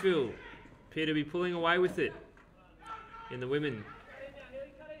 Rangeville appear to be pulling away with it in the women.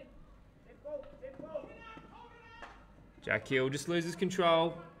 Jack Hill just loses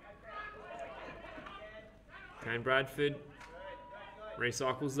control. Kane Bradford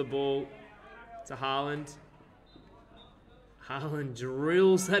recycles the ball to Harland. Harlan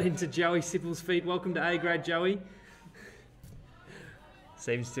drills that into Joey Sipple's feet. Welcome to A-grade, Joey.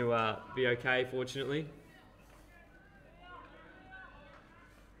 Seems to be okay, fortunately.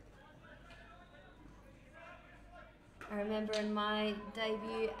 I remember in my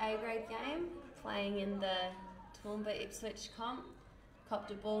debut A-grade game, playing in the Toowoomba Ipswich comp,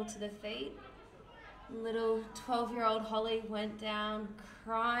 copped a ball to the feet. Little 12-year-old Holly went down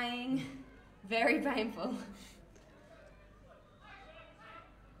crying. Very painful.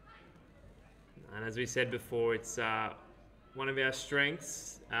 And as we said before, it's one of our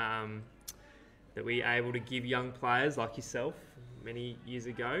strengths that we're able to give young players like yourself many years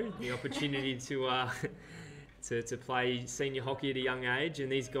ago the opportunity to play senior hockey at a young age, and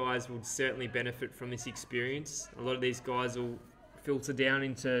these guys would certainly benefit from this experience. A lot of these guys will filter down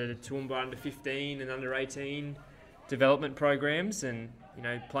into Toowoomba under 15 and under 18 development programs, and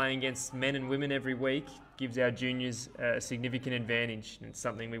playing against men and women every week gives our juniors a significant advantage, and it's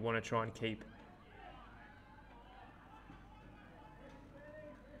something we want to try and keep.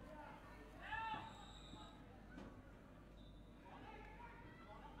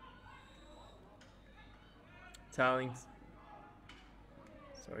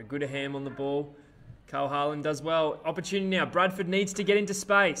 Goodham on the ball. Carl Harlan does well. Opportunity now. Bradford needs to get into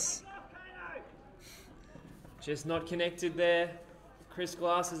space. Just not connected there. Chris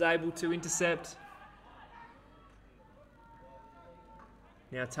Glass is able to intercept.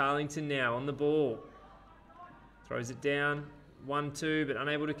 Now Tarlington now on the ball. Throws it down. 1-2, but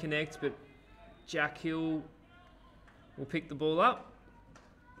unable to connect. But Jack Hill will pick the ball up.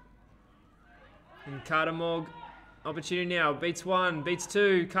 And Carter Mogg. Opportunity now. Beats one. Beats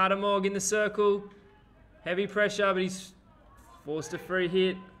two. Carter Mogg in the circle. Heavy pressure, but he's forced a free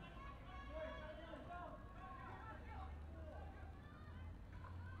hit.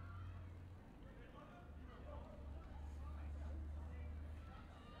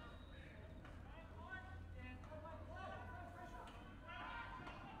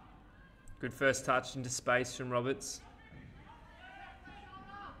 Good first touch into space from Roberts.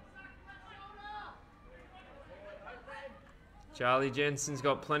 Charlie Jensen's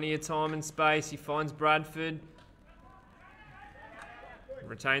got plenty of time and space. He finds Bradford.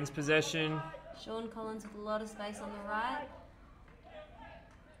 Retains possession. Sean Collins with a lot of space on the right.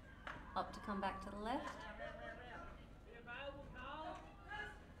 Up to come back to the left.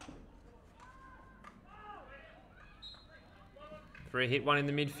 Free hit one in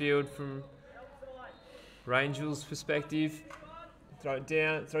the midfield from Rangeville's perspective. Throws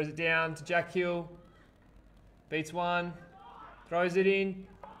it down to Jack Hill. Beats one. Throws it in.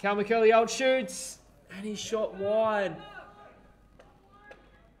 Cal McKelly out shoots. And he's shot wide.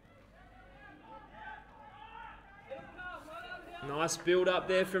 Nice build up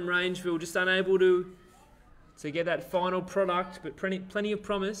there from Rangeville. Just unable to get that final product, but plenty of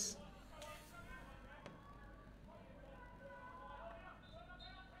promise.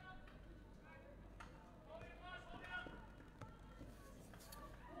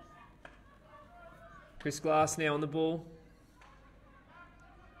 Chris Glass now on the ball.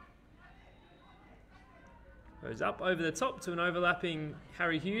 Goes up over the top to an overlapping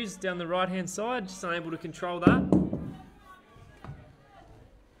Harry Hughes down the right-hand side. Just unable to control that.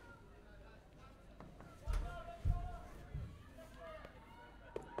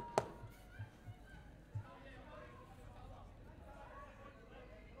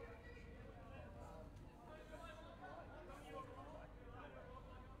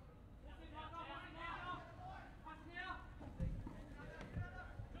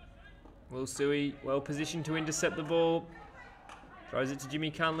 Will Suey well positioned to intercept the ball. Throws it to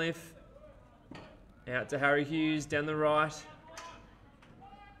Jimmy Cunliffe. Out to Harry Hughes down the right.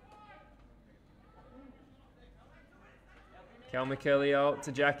 Cal McKelly out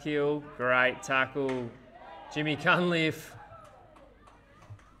to Jack Hill. Great tackle. Jimmy Cunliffe.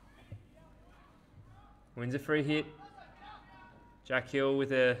 Wins a free hit. Jack Hill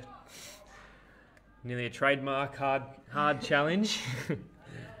with nearly a trademark hard challenge.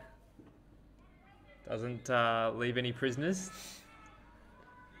 Doesn't leave any prisoners.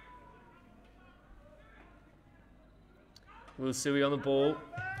 Will Suey on the ball.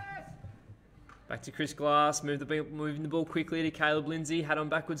 Back to Chris Glass. Moving the ball quickly to Caleb Lindsay. Hat on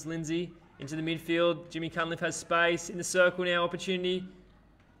backwards, Lindsay. Into the midfield. Jimmy Cunliffe has space. In the circle now. Opportunity.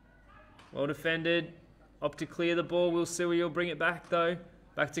 Well defended. Opt to clear the ball. Will Suey will bring it back though.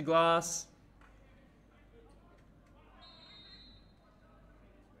 Back to Glass.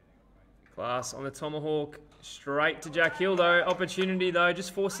 Glass on the tomahawk, straight to Jack Hill though. Opportunity though,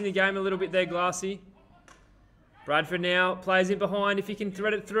 just forcing the game a little bit there, Glassy. Bradford now plays in behind if he can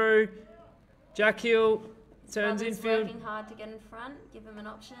thread it through. Jack Hill turns Bubba's infield. working hard to get in front, give him an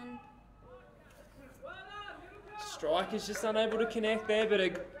option. Striker's just unable to connect there, but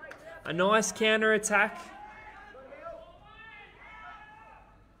a nice counter attack.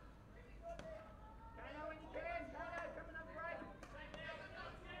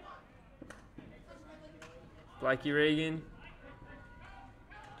 Blakey Regan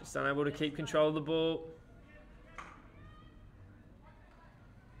just unable to keep control of the ball.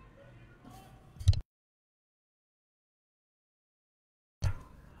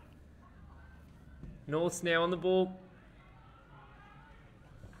 North's now on the ball.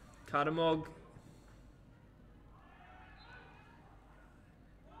 Katamog.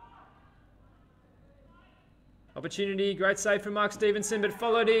 Opportunity, great save from Mark Stevenson, but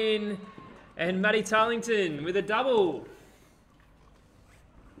followed in. And Matty Tarlington with a double.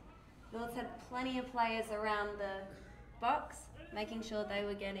 North had plenty of players around the box, making sure they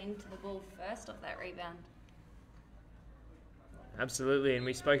were getting to the ball first off that rebound. Absolutely, and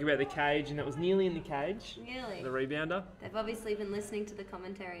we spoke about the cage, and that was nearly in the cage. Really? The rebounder. They've obviously been listening to the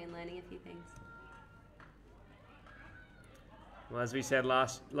commentary and learning a few things. Well, as we said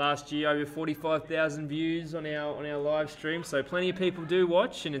last year, over 45,000 views on our live stream, so plenty of people do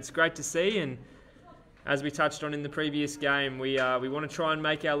watch, and it's great to see. And as we touched on in the previous game, we want to try and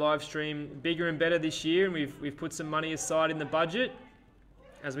make our live stream bigger and better this year, and we've put some money aside in the budget.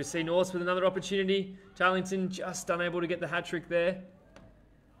 As we see North with another opportunity, Tarlington just unable to get the hat-trick there.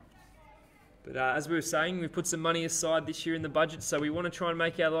 But as we were saying, we've put some money aside this year in the budget, so we want to try and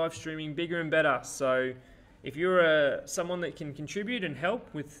make our live streaming bigger and better. So if you're someone that can contribute and help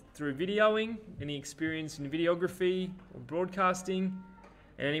through videoing, any experience in videography or broadcasting,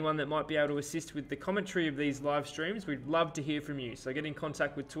 and anyone that might be able to assist with the commentary of these live streams, we'd love to hear from you. So get in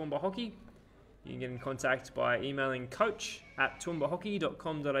contact with Toowoomba Hockey. You can get in contact by emailing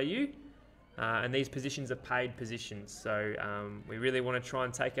coach@toowoombahockey.com.au, and these positions are paid positions. So we really want to try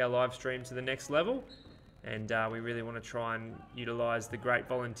and take our live stream to the next level, and we really want to try and utilise the great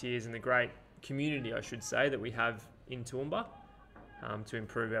volunteers and the great community, I should say, that we have in Toowoomba to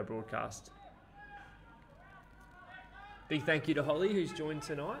improve our broadcast. Big thank you to Holly, who's joined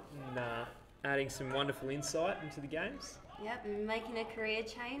tonight and adding some wonderful insight into the games. Yep, and making a career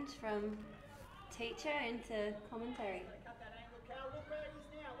change from teacher into commentary.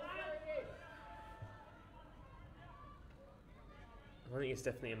 I think it's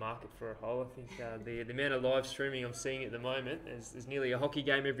definitely a market for a whole. I think the amount of live streaming I'm seeing at the moment is nearly a hockey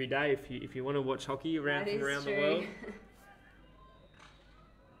game every day. If you want to watch hockey around the world.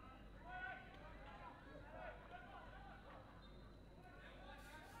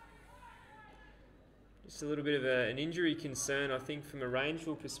 Just a little bit of an injury concern, I think, from a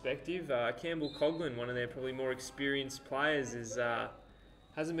Rangeville perspective. Campbell Coughlin, one of their probably more experienced players,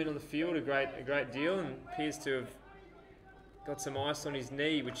 hasn't been on the field a great deal and appears to have got some ice on his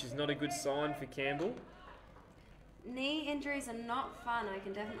knee, which is not a good sign for Campbell. Knee injuries are not fun, I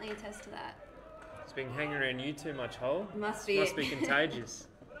can definitely attest to that. It's been hanging around you too much, Hole. Must be contagious.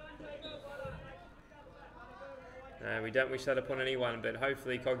 No, we don't wish that upon anyone, but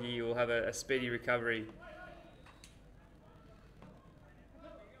hopefully Coggy will have a speedy recovery.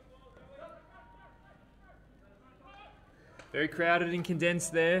 Very crowded and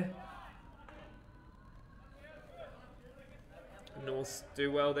condensed there. North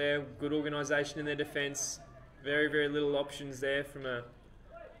do well there. Good organisation in their defence. Very, very little options there from a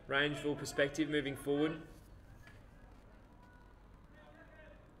Rangeville perspective moving forward.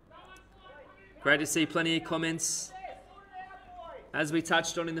 Great to see plenty of comments. As we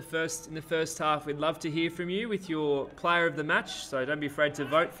touched on in the first half, we'd love to hear from you with your player of the match. So don't be afraid to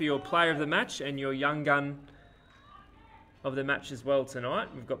vote for your player of the match and your young gun of the match as well tonight.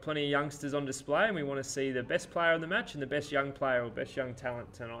 We've got plenty of youngsters on display, and we want to see the best player of the match and the best young player or best young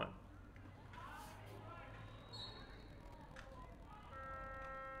talent tonight.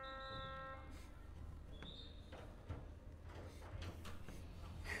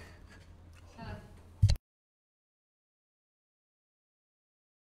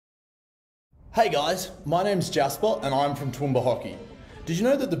 Hey guys, my name's Jasper and I'm from Toowoomba Hockey. Did you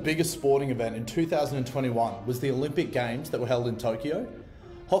know that the biggest sporting event in 2021 was the Olympic Games that were held in Tokyo?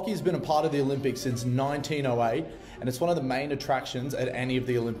 Hockey has been a part of the Olympics since 1908 and it's one of the main attractions at any of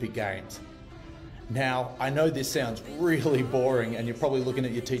the Olympic Games. Now, I know this sounds really boring and you're probably looking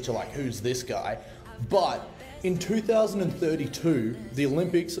at your teacher like, who's this guy? But in 2032, the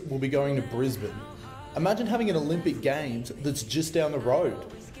Olympics will be going to Brisbane. Imagine having an Olympic Games that's just down the road.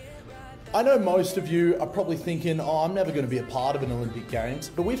 I know most of you are probably thinking, oh, I'm never going to be a part of an Olympic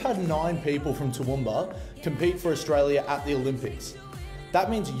Games, but we've had 9 people from Toowoomba compete for Australia at the Olympics. That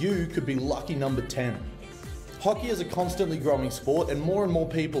means you could be lucky number 10. Hockey is a constantly growing sport and more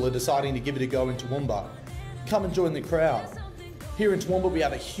people are deciding to give it a go in Toowoomba. Come and join the crowd. Here in Toowoomba we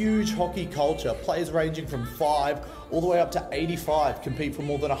have a huge hockey culture. Players ranging from 5 all the way up to 85 compete for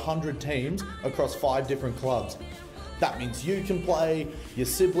more than 100 teams across 5 different clubs. That means you can play, your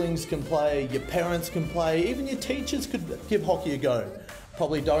siblings can play, your parents can play, even your teachers could give hockey a go.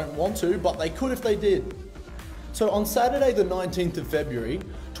 Probably don't want to, but they could if they did. So on Saturday the 19th of February,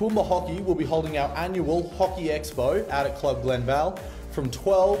 Toowoomba Hockey will be holding our annual Hockey Expo out at Club Glenvale from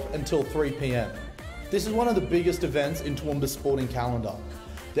 12 until 3 p.m. This is one of the biggest events in Toowoomba's sporting calendar.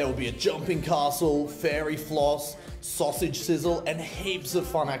 There will be a jumping castle, fairy floss, sausage sizzle and heaps of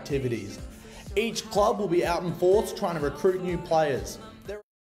fun activities. Each club will be out in force trying to recruit new players.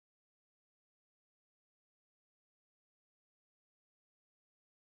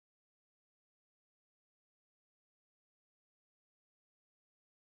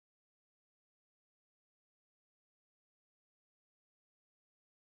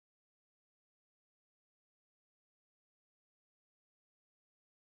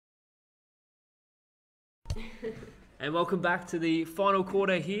 And welcome back to the final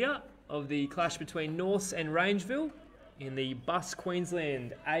quarter here of the clash between Norths and Rangeville in the Bus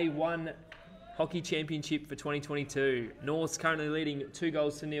Queensland A1 Hockey Championship for 2022. Norths currently leading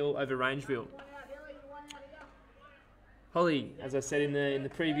 2-0 over Rangeville. Holly, as I said in the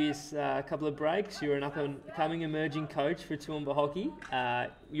previous couple of breaks, you're an up-and-coming emerging coach for Toowoomba Hockey.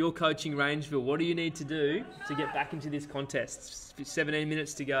 You're coaching Rangeville. What do you need to do to get back into this contest? 17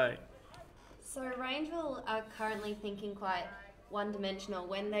 minutes to go. So Rangeville are currently thinking quite one-dimensional.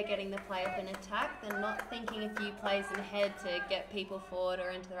 When they're getting the play up in attack, they're not thinking a few plays ahead to get people forward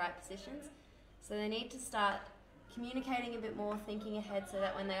or into the right positions. So they need to start communicating a bit more, thinking ahead, so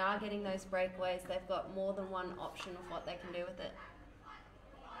that when they are getting those breakaways, they've got more than one option of what they can do with it.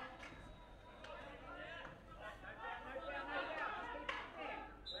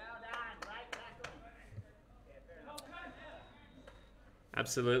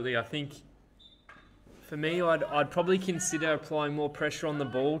 Absolutely. I think for me, I'd probably consider applying more pressure on the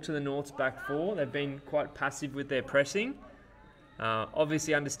ball to the North's back four. They've been quite passive with their pressing.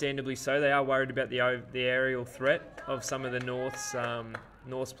 Obviously, understandably so. They are worried about the aerial threat of some of the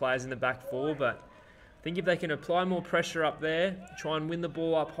North's players in the back four. But I think if they can apply more pressure up there, try and win the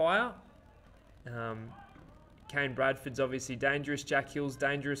ball up higher. Kane Bradford's obviously dangerous. Jack Hill's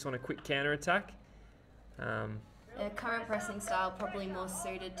dangerous on a quick counter-attack. Their current pressing style probably more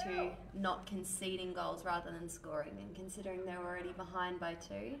suited to not conceding goals rather than scoring, and considering they're already behind by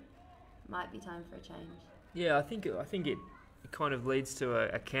 2, might be time for a change. Yeah, I think it kind of leads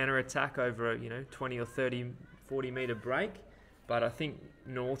to a counter attack over a 20 or 30, 40 metre break. But I think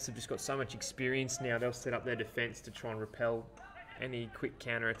Norths have just got so much experience now. They'll set up their defence to try and repel any quick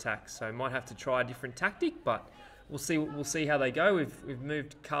counter attacks. So might have to try a different tactic, but we'll see how they go. We've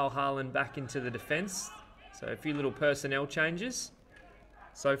moved Carl Harlan back into the defence. So a few little personnel changes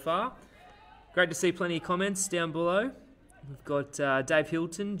so far. Great to see plenty of comments down below. We've got Dave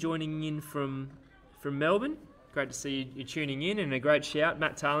Hilton joining in from Melbourne. Great to see you tuning in, and a great shout.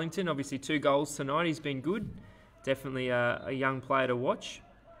 Matt Tarlington, obviously 2 goals tonight. He's been good. Definitely a young player to watch.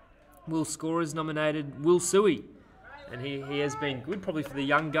 Will Scorers nominated Will Suey, and he has been good, probably for the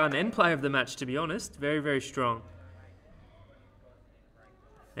young gun and player of the match, to be honest. Very, very strong.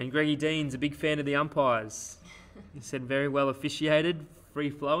 And Greggy Dean's a big fan of the umpires. He said very well officiated,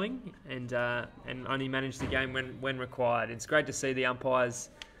 free-flowing, and only managed the game when required. It's great to see the umpires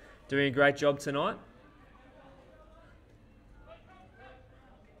doing a great job tonight.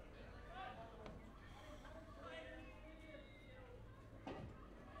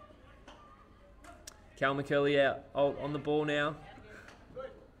 Cal McCurley out on the ball now.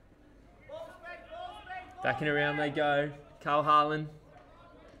 Backing around they go. Carl Harlan.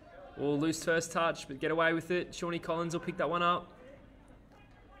 Will lose first touch, but get away with it. Shawnee Collins will pick that one up.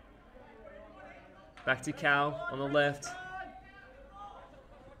 Back to Cal on the left.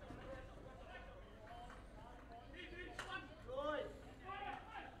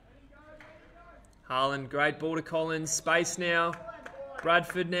 Harlan, great ball to Collins. Space now.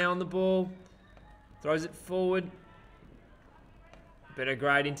 Bradford now on the ball. Throws it forward. Been a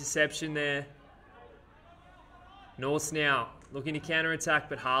great interception there. Norths now looking to counter-attack,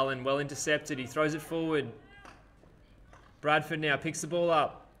 but Harlan well intercepted. He throws it forward. Bradford now picks the ball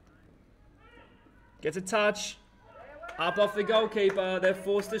up. Gets a touch. Up off the goalkeeper. They've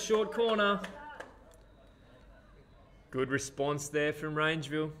forced a short corner. Good response there from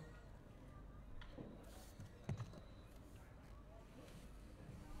Rangeville.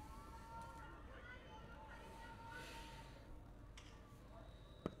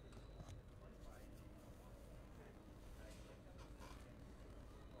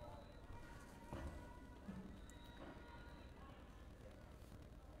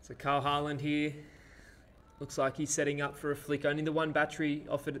 So Carl Harland here. Looks like he's setting up for a flick. Only the one battery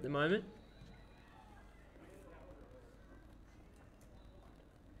offered at the moment.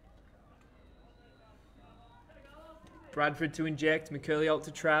 Bradford to inject. McCurley ult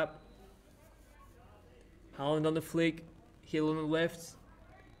to trap. Harland on the flick. Hill on the left.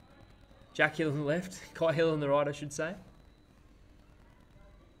 Jack Hill on the left. Kai Hill on the right, I should say.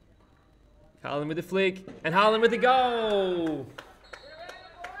 Harland with the flick. And Harland with the goal!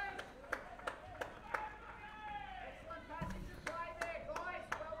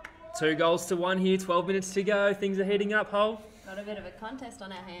 2 goals to 1 here, 12 minutes to go. Things are heating up, Hull. Got a bit of a contest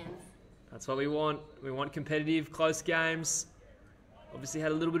on our hands. That's what we want. We want competitive, close games. Obviously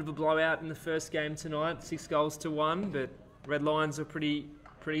had a little bit of a blowout in the first game tonight, 6 goals to 1, but Red Lions are pretty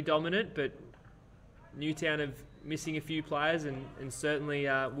dominant, but Newtown have missing a few players and certainly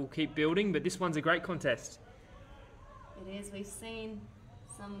will keep building, but this one's a great contest. It is. We've seen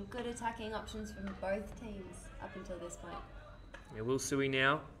some good attacking options from both teams up until this point. Yeah, Will Suey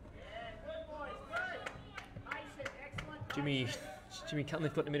now. Jimmy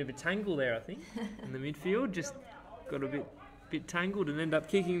Cunliffe got in a bit of a tangle there, I think, in the midfield. Just got a bit tangled and ended up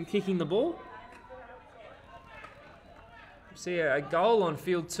kicking the ball. See a goal on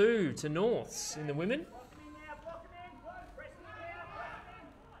field 2 to Norths in the women.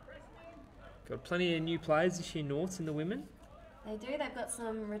 Got plenty of new players this year, Norths in the women. They do. They've got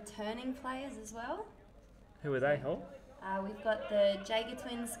some returning players as well. Who are they, Hol? We've got the Jaeger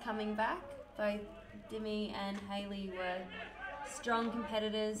twins coming back. Both Dimmy and Hayley were strong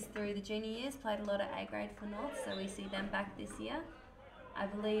competitors through the junior years, played a lot of A grade for North, so we see them back this year. I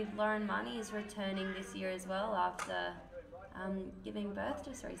believe Lauren Marnie is returning this year as well after giving birth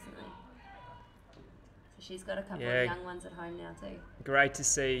just recently. So she's got a couple of young ones at home now too. Great to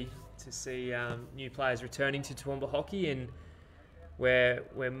see new players returning to Toowoomba Hockey, and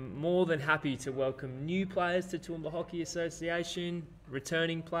we're more than happy to welcome new players to Toowoomba Hockey Association,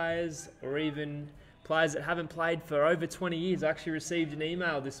 returning players, or even players that haven't played for over 20 years. I actually received an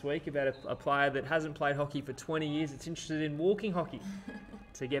email this week about a player that hasn't played hockey for 20 years that's interested in walking hockey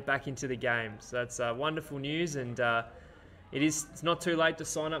to get back into the game. So that's wonderful news, and it's not too late to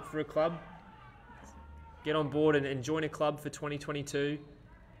sign up for a club. Get on board and join a club for 2022.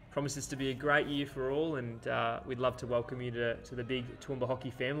 Promises to be a great year for all, and we'd love to welcome you to the big Toowoomba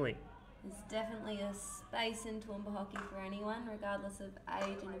Hockey family. There's definitely a space in Toowoomba Hockey for anyone, regardless of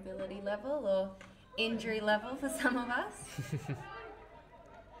age and ability level or injury level for some of us.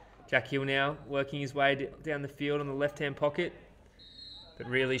 Jack Hill now working his way down the field on the left-hand pocket, but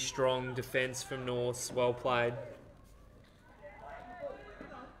really strong defence from Norths, well played.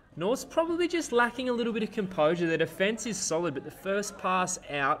 North's probably just lacking a little bit of composure. Their defence is solid, but the first pass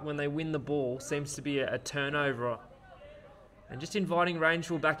out when they win the ball seems to be a turnover. And just inviting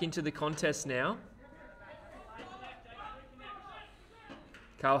Rangeville back into the contest now.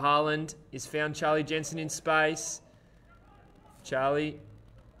 Carl Harland has found Charlie Jensen in space. Charlie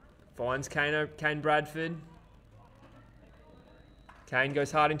finds Kane Bradford. Kane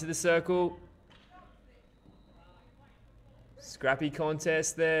goes hard into the circle. Scrappy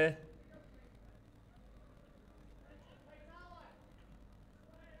contest there.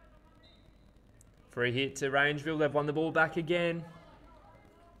 Free hit to Rangeville. They've won the ball back again.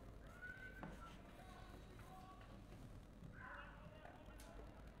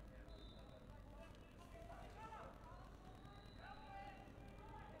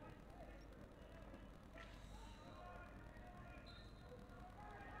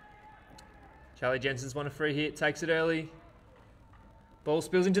 Charlie Jensen's won a free hit, takes it early. Ball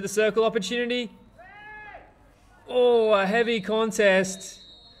spills into the circle, opportunity. Oh, a heavy contest.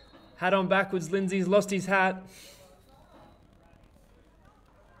 Hat on backwards, Lindsay's lost his hat.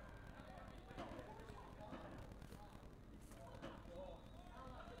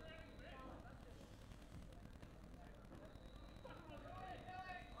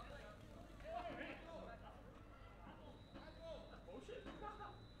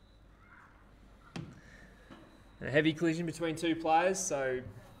 A heavy collision between two players, so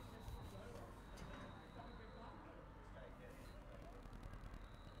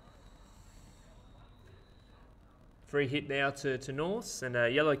free hit now to Norths, and a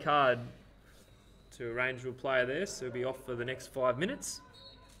yellow card to a Rangeville player there, so he'll be off for the next 5 minutes.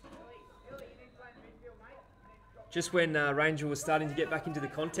 Just when Rangeville was starting to get back into the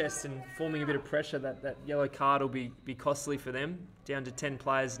contest and forming a bit of pressure, that yellow card will be costly for them. Down to 10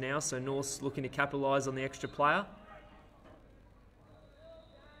 players now, so North's looking to capitalise on the extra player.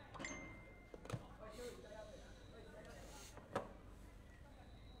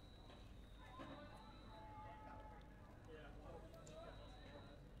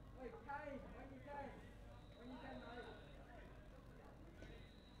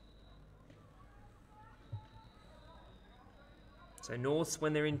 So Norths,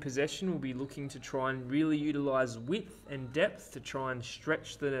 when they're in possession, will be looking to try and really utilise width and depth to try and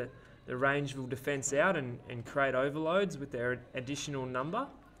stretch the Rangeville defence out and create overloads with their additional number.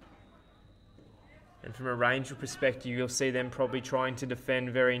 And from a Rangeville perspective, you'll see them probably trying to defend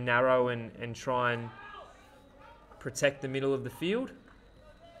very narrow and try and protect the middle of the field.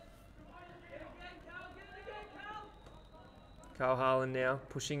 Carl Harlan now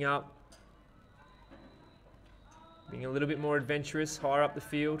pushing up, being a little bit more adventurous, higher up the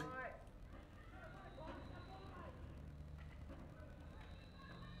field.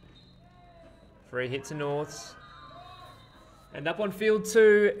 Free hit to Norths. And up on field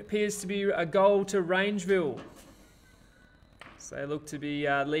 2 appears to be a goal to Rangeville. So they look to be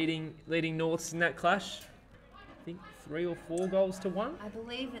leading Norths in that clash. I think 3 or 4 goals to 1. I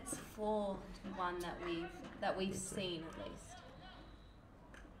believe it's 4-1 that we've seen at least.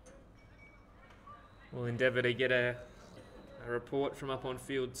 We'll endeavour to get a report from up on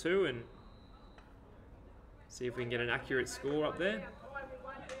field 2 and see if we can get an accurate score up there.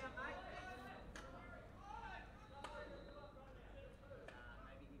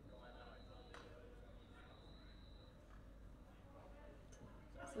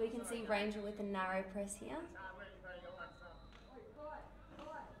 So we can see Ranger with a narrow press here.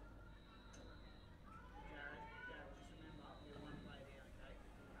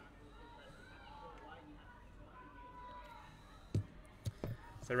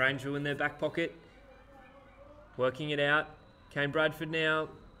 So Rangeville in their back pocket, working it out. Kane Bradford now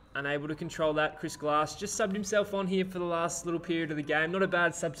unable to control that. Chris Glass just subbed himself on here for the last little period of the game. Not a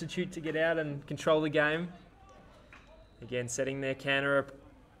bad substitute to get out and control the game. Again, setting their counter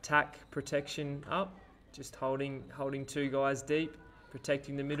attack protection up, just holding 2 guys deep,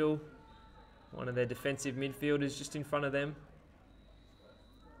 protecting the middle. One of their defensive midfielders just in front of them.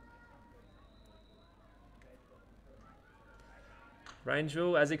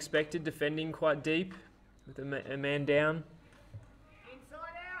 Rangeville, as expected, defending quite deep with a man down. Inside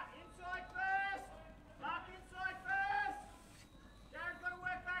out, inside first. Mark inside first. Jared got to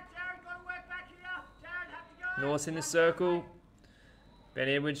work back. Jared got to work back here. Jared have to go. North in the circle. Ben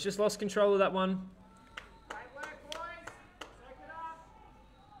Edwards just lost control of that one. Great work, boys. Soak it up.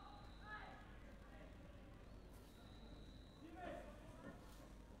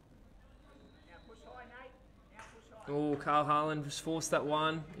 Now push high, Nate. Now push high. Oh, Carl Harlan just forced that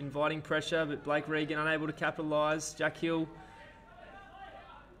one, inviting pressure, but Blake Regan unable to capitalise. Jack Hill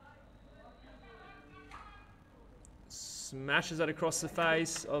smashes that across the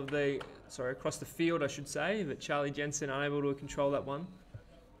face of across the field, I should say, but Charlie Jensen unable to control that one.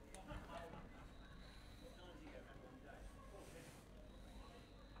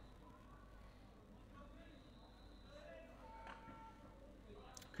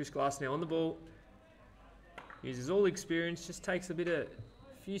 Chris Glass now on the ball. Uses all the experience, just takes a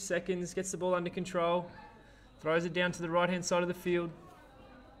few seconds, gets the ball under control, throws it down to the right-hand side of the field.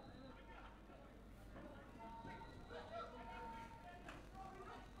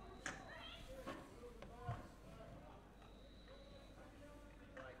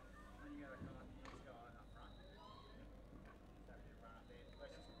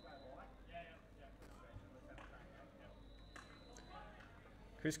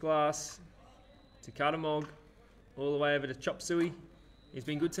 Chris Glass to Katamog, all the way over to Chop Suey. He's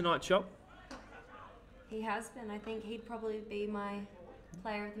been good tonight, Chop. He has been. I think he'd probably be my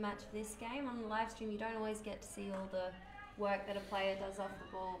player of the match for this game. On the live stream, you don't always get to see all the work that a player does off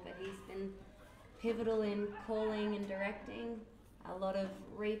the ball, but he's been pivotal in calling and directing. A lot of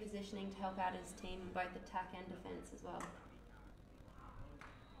repositioning to help out his team in both attack and defence as well.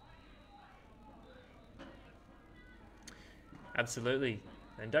 Absolutely.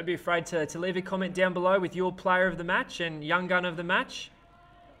 And don't be afraid to leave a comment down below with your player of the match and young gun of the match.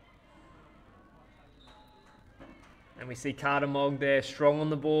 And we see Carter Mogg there, strong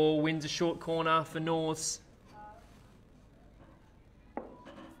on the ball, wins a short corner for Norths.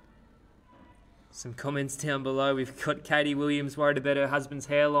 Some comments down below. We've got Katie Williams worried about her husband's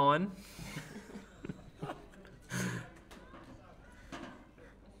hairline.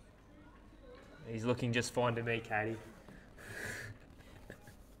 He's looking just fine to me, Katie.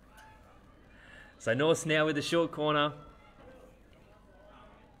 So Norths now with the short corner.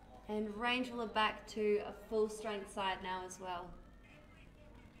 And Rangeville are back to a full strength side now as well.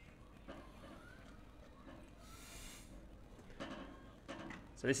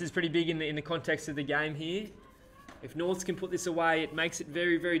 So this is pretty big in the context of the game here. If Norths can put this away, it makes it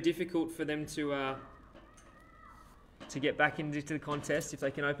very, very difficult for them to get back into the contest if they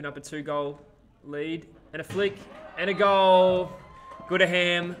can open up a 2-goal lead. And a flick and a goal.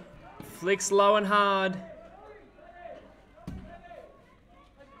 Goodaham flicks low and hard.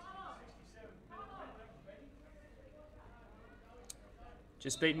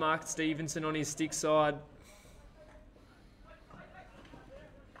 Just beat Mark Stevenson on his stick side.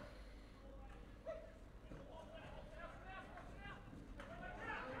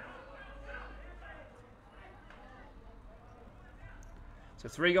 So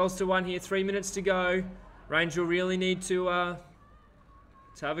 3-1 here, 3 minutes to go. Rangeville really need to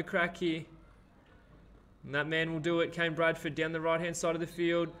have a crack here. And that man will do it. Kane Bradford down the right-hand side of the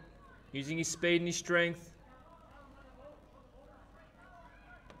field, using his speed and his strength.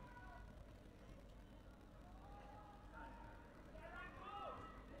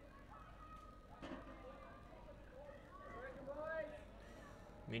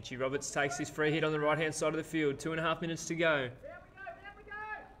 Minchie Roberts takes his free hit on the right-hand side of the field. 2.5 minutes to go.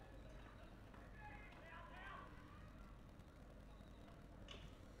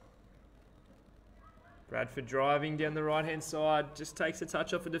 Bradford driving down the right-hand side. Just takes a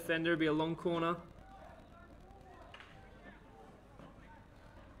touch off a defender. It'll be a long corner.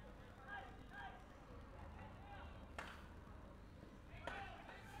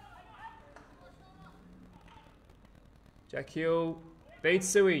 Jack Hill beats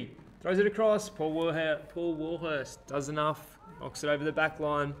Suey. Throws it across. Paul Warhurst does enough. Knocks it over the back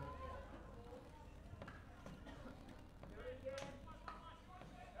line.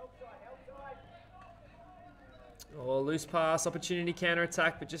 Oh, loose pass, opportunity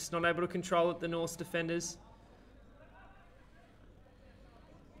counter-attack, but just not able to control it, the North's defenders.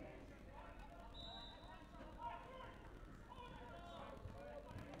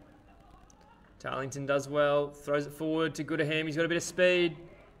 Tarlington does well, throws it forward to Goodaham. He's got a bit of speed.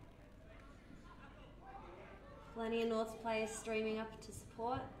 Plenty of North's players streaming up to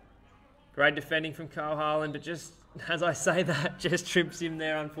support. Great defending from Carl Harlan, but just, as I say that, just trips him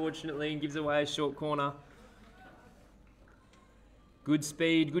there, unfortunately, and gives away a short corner. Good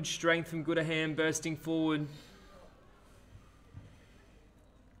speed, good strength from Goodaham, bursting forward.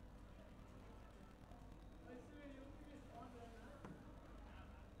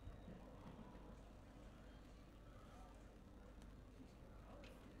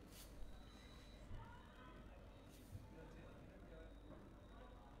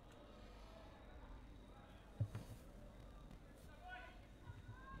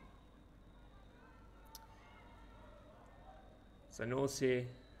 So North's here.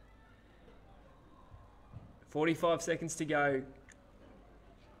 45 seconds to go.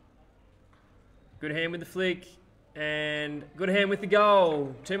 Goodaham with the flick. And Goodaham with the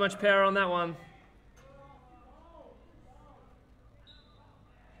goal. Too much power on that one.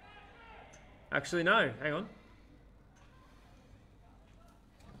 Actually, no. Hang on.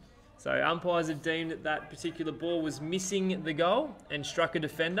 So umpires have deemed that that particular ball was missing the goal and struck a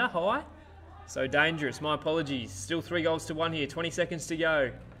defender high. So dangerous, my apologies. Still 3-1 here, 20 seconds to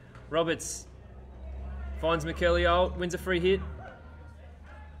go. Roberts finds McCurley-Olt, wins a free hit.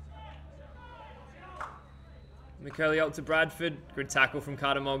 McCurley-Olt to Bradford. Good tackle from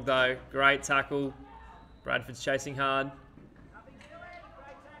Cartamog though. Great tackle. Bradford's chasing hard.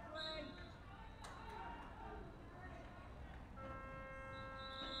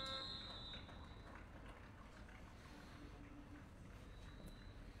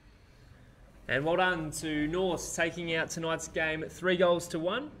 And well done to North taking out tonight's game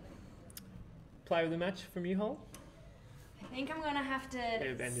 3-1. Player of the match from you, Hol? I think I'm going to have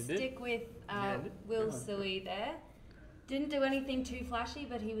to stick with Will Suey there. Didn't do anything too flashy,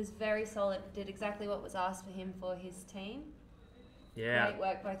 but he was very solid. Did exactly what was asked for him for his team. Yeah. Great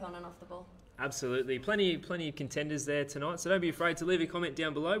work both on and off the ball. Absolutely. Plenty of contenders there tonight. So don't be afraid to leave a comment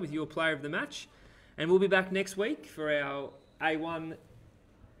down below with your player of the match. And we'll be back next week for our A1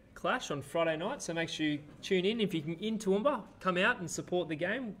 clash on Friday night, so make sure you tune in. If you can in Toowoomba, come out and support the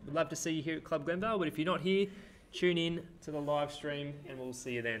game. We'd love to see you here at Club Glenvale, but if you're not here, tune in to the live stream and we'll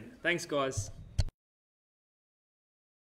see you then. Thanks, guys.